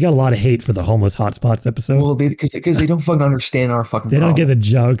 We got a lot of hate for the homeless hotspots episode. Well, because they don't fucking understand our fucking. They don't get the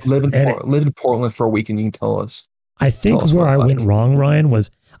jokes. Live in Portland for a week and you can tell us. I think where I went wrong, Ryan,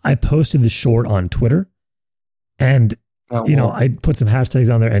 was I posted the short on Twitter, and I put some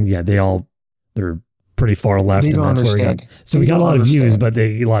hashtags on there, and yeah, they're pretty far left, and that's where we got. So we got a lot of views, but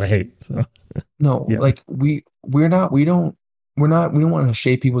they get a lot of hate. So no, like we don't want to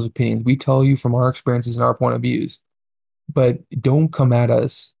shape people's opinions. We tell you from our experiences and our point of views, but don't come at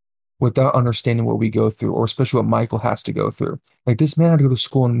us without understanding what we go through, or especially what Michael has to go through. Like this man had to go to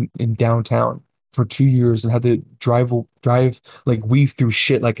school in downtown for 2 years and had to drive like weave through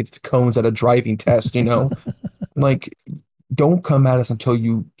shit like it's the cones at a driving test, you know? Like, don't come at us until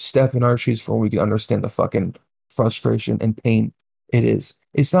you step in our shoes for when we can understand the fucking frustration and pain it is.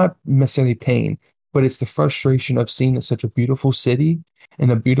 It's not necessarily pain, but it's the frustration of seeing such a beautiful city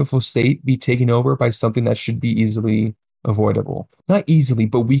and a beautiful state be taken over by something that should be easily avoidable. Not easily,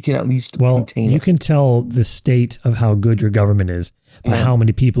 but we can at least contain it. You can tell the state of how good your government is by how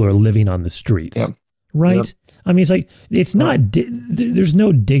many people are living on the streets, right? Yep. I mean, it's like, it's not, there's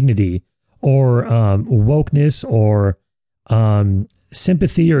no dignity or wokeness or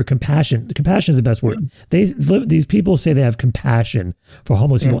sympathy or compassion. Compassion is the best word. These people say they have compassion for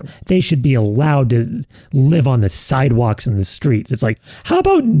homeless people. They should be allowed to live on the sidewalks and the streets. It's like, how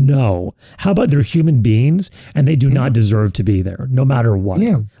about no? How about they're human beings and they do not deserve to be there, no matter what?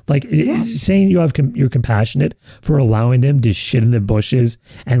 Yeah. Like saying you're compassionate for allowing them to shit in the bushes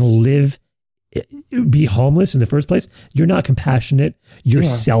and be homeless in the first place, you're not compassionate, you're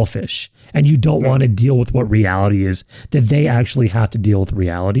selfish, and you don't want to deal with what reality is, that they actually have to deal with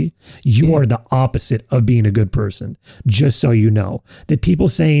reality. You are the opposite of being a good person, just so you know. That people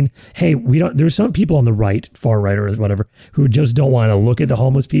saying, hey, there's some people on the right, far right or whatever, who just don't want to look at the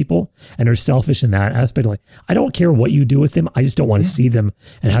homeless people and are selfish in that aspect. Like, I don't care what you do with them, I just don't want to see them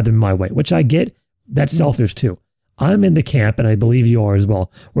and have them in my way, which I get, that's selfish too. I'm in the camp, and I believe you are as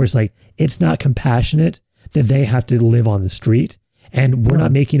well, where it's like, it's not compassionate that they have to live on the street, and we're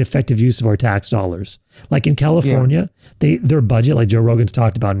not making effective use of our tax dollars. Like in California, their budget, like Joe Rogan's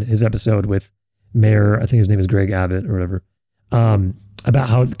talked about in his episode with Mayor, I think his name is Greg Abbott or whatever, about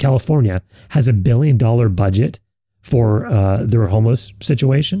how California has $1 billion budget for their homeless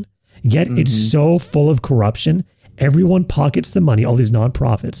situation, yet it's so full of corruption. Everyone pockets the money, all these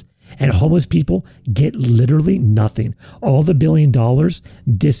nonprofits, And homeless people get literally nothing. All the $1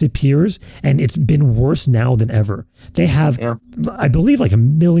 billion disappears, and it's been worse now than ever. They have, I believe, like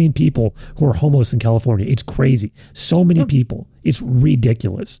 1 million people who are homeless in California. It's crazy. So many people. It's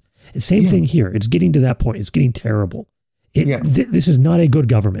ridiculous. Same thing here. It's getting to that point. It's getting terrible. This is not a good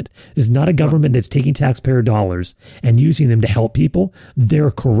government. This is not a government that's taking taxpayer dollars and using them to help people.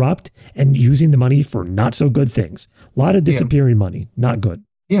 They're corrupt and using the money for not so good things. A lot of disappearing money. Not good.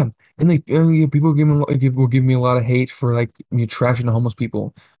 Yeah. And like people give me a lot of hate for like me trashing the homeless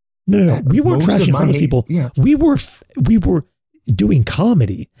people. No. We weren't trashing homeless people. Yeah. We were doing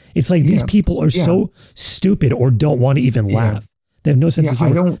comedy. It's like these people are so stupid or don't want to even laugh. They have no sense of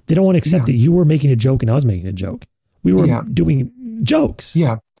humor. They don't want to accept that you were making a joke and I was making a joke. We were doing jokes.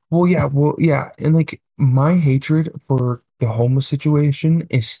 Yeah. And like my hatred for the homeless situation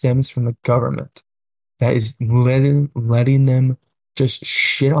stems from the government that is letting them just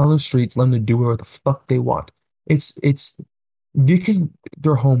shit on the streets, letting them do whatever the fuck they want.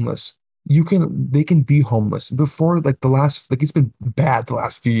 They're homeless. They can be homeless. Before like it's been bad the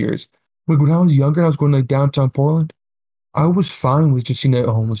last few years. Like when I was younger, I was going to downtown Portland. I was fine with just seeing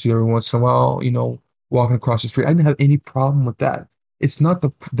a homeless every once in a while, walking across the street. I didn't have any problem with that. It's not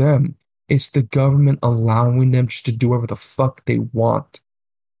them. It's the government allowing them just to do whatever the fuck they want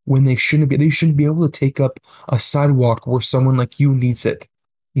when they shouldn't be. They shouldn't be able to take up a sidewalk where someone like you needs it,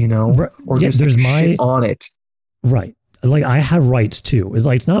 or just there's shit on it. Right. Like I have rights too. It's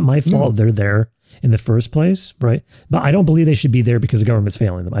like, it's not my fault they're there in the first place. Right. But I don't believe they should be there because the government's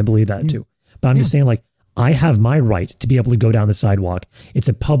failing them. I believe that too. But I'm just saying, like, I have my right to be able to go down the sidewalk. It's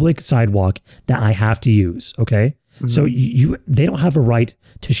a public sidewalk that I have to use. Okay. So they don't have a right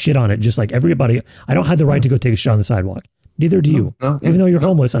to shit on it. Just like everybody, I don't have the right to go take a shit on the sidewalk. Neither do you. Even though you're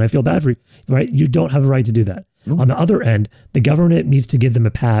homeless and I feel bad for you, right? You don't have a right to do that. On the other end, the government needs to give them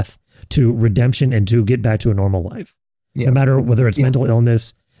a path to redemption and to get back to a normal life. No matter whether it's mental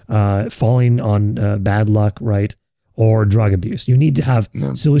illness, falling on bad luck, right? Or drug abuse. You need to have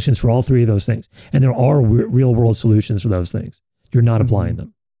solutions for all three of those things. And there are real world solutions for those things. You're not applying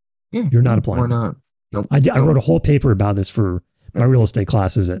them. You're not applying them. Not. Nope. I wrote a whole paper about this for my real estate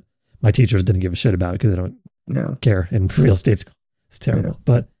classes that my teachers didn't give a shit about because they don't care. And real estate's terrible.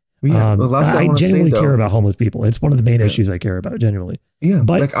 But I genuinely care about homeless people. It's one of the main issues I care about, genuinely.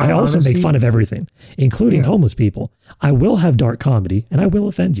 But like, I also honestly make fun of everything, including homeless people. I will have dark comedy and I will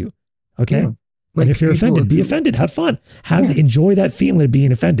offend you. Okay? Like, and if you're offended, be offended. Have fun. Enjoy that feeling of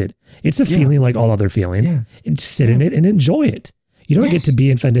being offended. It's a feeling like all other feelings. Sit in it and enjoy it. You don't get to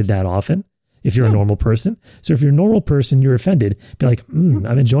be offended that often if you're a normal person. So if you're a normal person, you're offended, be like,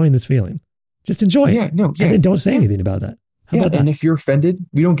 I'm enjoying this feeling. Just enjoy it. And then don't say anything about that. How about that? And if you're offended,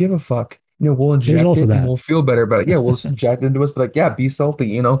 we don't give a fuck. We'll inject it and we'll feel better about it. We'll inject it into us, but like, be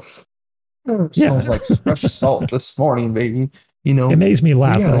salty, It smells like fresh salt this morning, baby. It makes me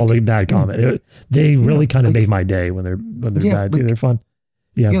laugh with all the bad comment. They really kind of make my day when they're bad too. They're fun.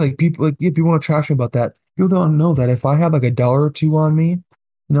 People want to trash me about that. People don't know that if I have like $1 or $2 on me,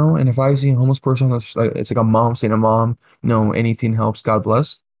 and if I see a homeless person, it's like a mom saying a mom, anything helps, God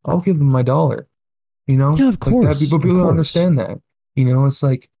bless. I'll give them my $1. Yeah, of course. Like that, people don't understand that. It's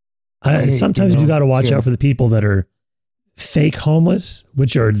like sometimes you got to watch out for the people that are fake homeless,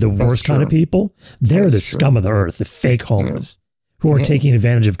 which are the worst kind of people. They're the scum of the earth, the fake homeless. Who are taking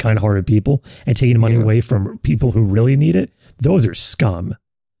advantage of kind-hearted people and taking money away from people who really need it. Those are scum.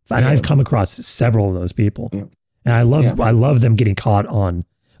 And I've come across several of those people. And I love them getting caught on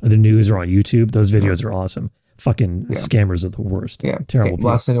the news or on YouTube. Those videos are awesome. Fucking scammers are the worst. Terrible people.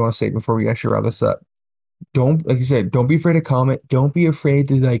 Last thing I want to say before we actually wrap this up. Like you said, don't be afraid to comment. Don't be afraid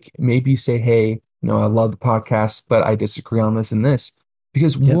to like maybe say, hey, I love the podcast, but I disagree on this and this.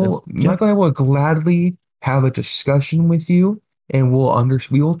 Because Michael and I will gladly have a discussion with you. And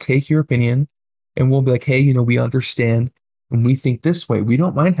we will take your opinion and we'll be like, hey, we understand and we think this way. We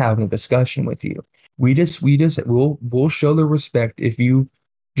don't mind having a discussion with you. We'll show the respect if you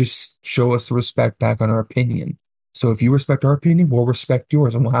just show us the respect back on our opinion. So if you respect our opinion, we'll respect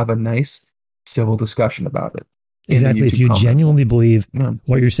yours and we'll have a nice civil discussion about it. Exactly. If you genuinely believe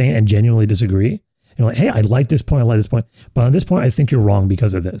what you're saying and genuinely disagree, like, hey, I like this point, but on this point, I think you're wrong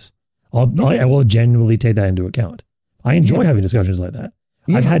because of this. I will genuinely take that into account. I enjoy having discussions like that.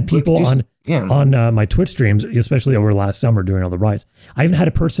 I've had people on my Twitch streams, especially over last summer during all the riots. I even had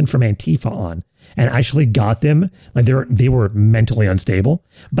a person from Antifa on and actually got them, like they were mentally unstable,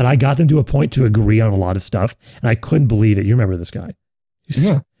 but I got them to a point to agree on a lot of stuff. And I couldn't believe it. You remember this guy.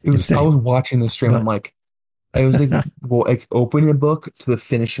 I was watching the stream. I'm like, it was like opening a book to the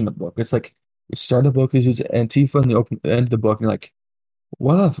finishing the book. It's like you start the book, this is Antifa, and you end the book, and you're like,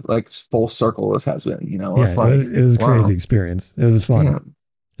 what a like full circle this has been, you know? Yeah, It's like, it was a wow. crazy experience. It was fun. Yeah.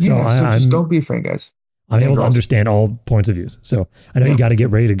 So Yeah. So just don't be afraid, guys. I'm And able to girls. understand all points of views. So I know you Yeah. got to get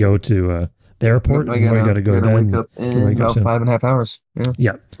ready to go to the airport, I and you got to go to bed wake and up get in wake up about soon. 5.5 hours. Yeah.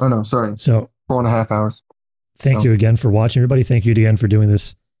 Yeah. Oh no, sorry. So 4.5 hours. thank Oh. you again for watching, everybody. Thank you again for doing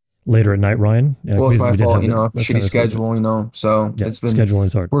this later at night, Ryan. Well, it's my We did fault, have you know, that shitty time this week, but schedule, you know. So yeah, it's been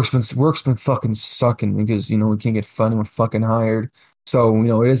scheduling's hard. work's been fucking sucking because, you know, we can't get funding, we're fucking hired. So, you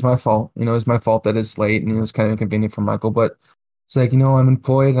know, it is my fault. You know, it's my fault that it's late and it was kind of inconvenient for Michael, but it's like, you know, I'm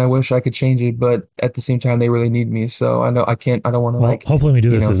employed and I wish I could change it, but at the same time they really need me. So I know I don't want to Well, like, hopefully we do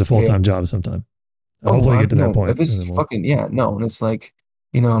you this know, as a full fail. time job sometime. Oh, Hopefully we I get to that no, point, if this and is then we'll. fucking yeah, no, and it's like,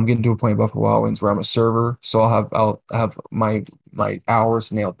 you know, I'm getting to a point in Buffalo Wild Wings where I'm a server, so I'll have my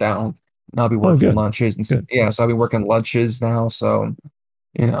hours nailed down, and I'll be Oh, working good, lunches and good. yeah, so I'll be working lunches now, so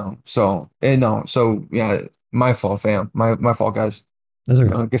you know, so no, so yeah, my fault, fam, my fault, guys. That's You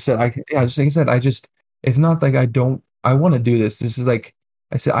okay. know, like I said, just like I said, it's not like I want to do this. This is like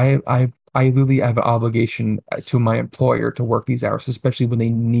I said, I literally have an obligation to my employer to work these hours, especially when they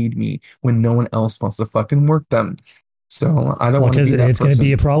need me, when no one else wants to fucking work them. So I don't Well, want to because be that it's going to be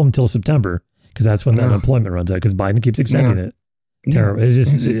person. a problem until September, because that's when the Yeah, unemployment runs out. Because Biden keeps extending yeah, it. yeah. Terrible. It's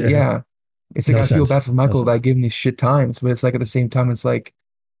just Yeah. It's like no I feel sense. bad for No Michael that I sense. give him these shit times, but it's like at the same time, it's like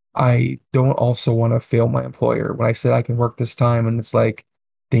I don't also want to fail my employer when I said I can work this time and it's like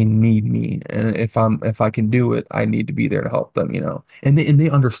they need me. And if I can do it, I need to be there to help them, you know. And they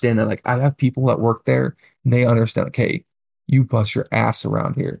understand that. Like I have people that work there and they understand, okay, you bust your ass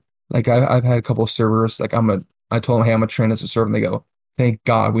around here. Like I've had a couple of servers, like I told them, hey, I'm a train as a server, and they go, thank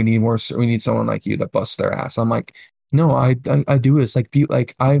God we need someone like you that busts their ass. I'm like, no, I do this.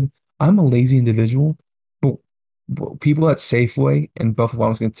 Like I'm a lazy individual, but people at Safeway and Buffalo, I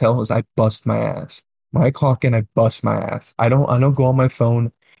was gonna tell is I bust my ass. When I clock in, I bust my ass. I don't go on my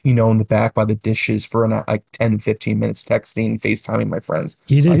phone, you know, in the back by the dishes for like 10, 15 minutes texting, FaceTiming my friends.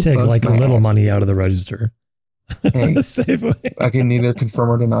 You did I take bust like a my little ass. money out of the register. Hey, Safeway. I can neither confirm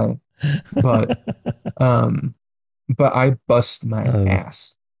or deny, but um, but I bust my Uh,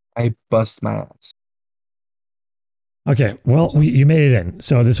 ass. I bust my ass. okay, well, So you made it in.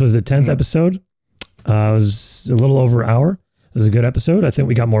 So this was the 10th yeah. episode. It was a little over an hour. It was a good episode. I think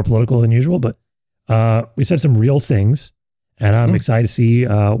we got more political than usual, but we said some real things, and I'm Yeah. excited to see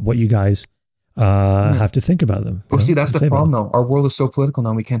what you guys have to think about them. Well, see, that's to the say about problem, them. though. Our world is so political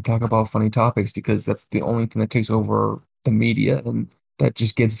now. We can't talk about funny topics because that's the only thing that takes over the media, and that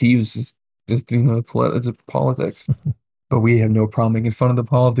just gets views. Is you know, it's politics. But we have no problem making fun of the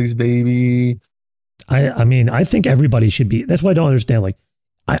politics, baby. I mean, I think everybody should be. That's why I don't understand. Like,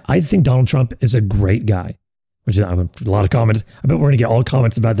 I think Donald Trump is a great guy, which is a lot of comments. I bet we're going to get all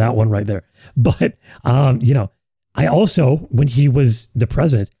comments about that one right there. But, you know, I also, when he was the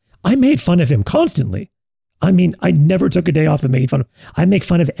president, I made fun of him constantly. I mean, I never took a day off of making fun of him. I make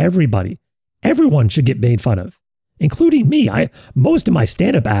fun of everybody. Everyone should get made fun of, including me. Most of my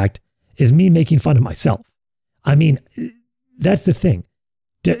stand-up act is me making fun of myself. I mean, that's the thing.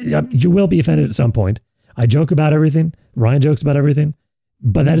 You will be offended at some point. I joke about everything. Ryan jokes about everything.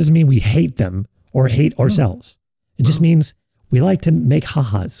 But that doesn't mean we hate them or hate ourselves. It just means we like to make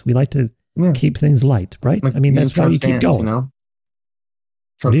ha-has. We like to keep things light, right? Like, I mean, that's why you keep going. You know?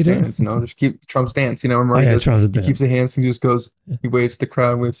 Trump's dance, you know, just keep Trump's dance, you know, remember Trump's he dance. keeps the hands and he just goes, he waves to the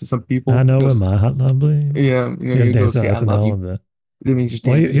crowd, waves to some people. I know goes, where my hotline bleeds. yeah, you know, he goes, yeah, I love you. Then he just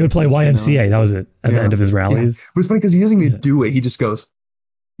dances. He would play YMCA. You know? That was it at the end of his rallies. Yeah. But it's funny because he doesn't even do it. He just goes.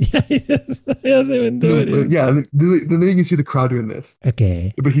 Yeah, he doesn't even do it. Yeah, then you can see the crowd doing this.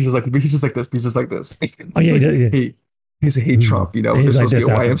 Okay. But he's just like this. He's just like this. Oh yeah, like, hey, he's a hey Trump, you know, this like was the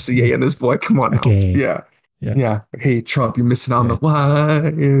YMCA and this boy. Come on now. Okay. Yeah. Hey Trump, you're missing on the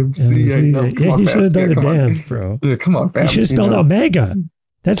YMCA. No, yeah, he should have done the dance, bro. Yeah, come on, fam. You should have spelled out mega.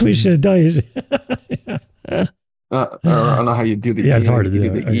 That's what you should have done. I don't know how you do the it's hard to do.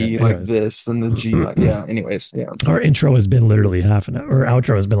 The E like this and the G like anyways. Our intro has been literally half an hour. Our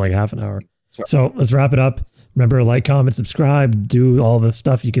outro has been like half an hour. So let's wrap it up. Remember, like, comment, subscribe, do all the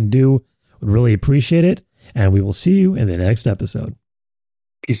stuff you can do. Would really appreciate it. And we will see you in the next episode.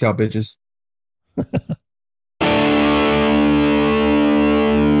 Peace out, bitches.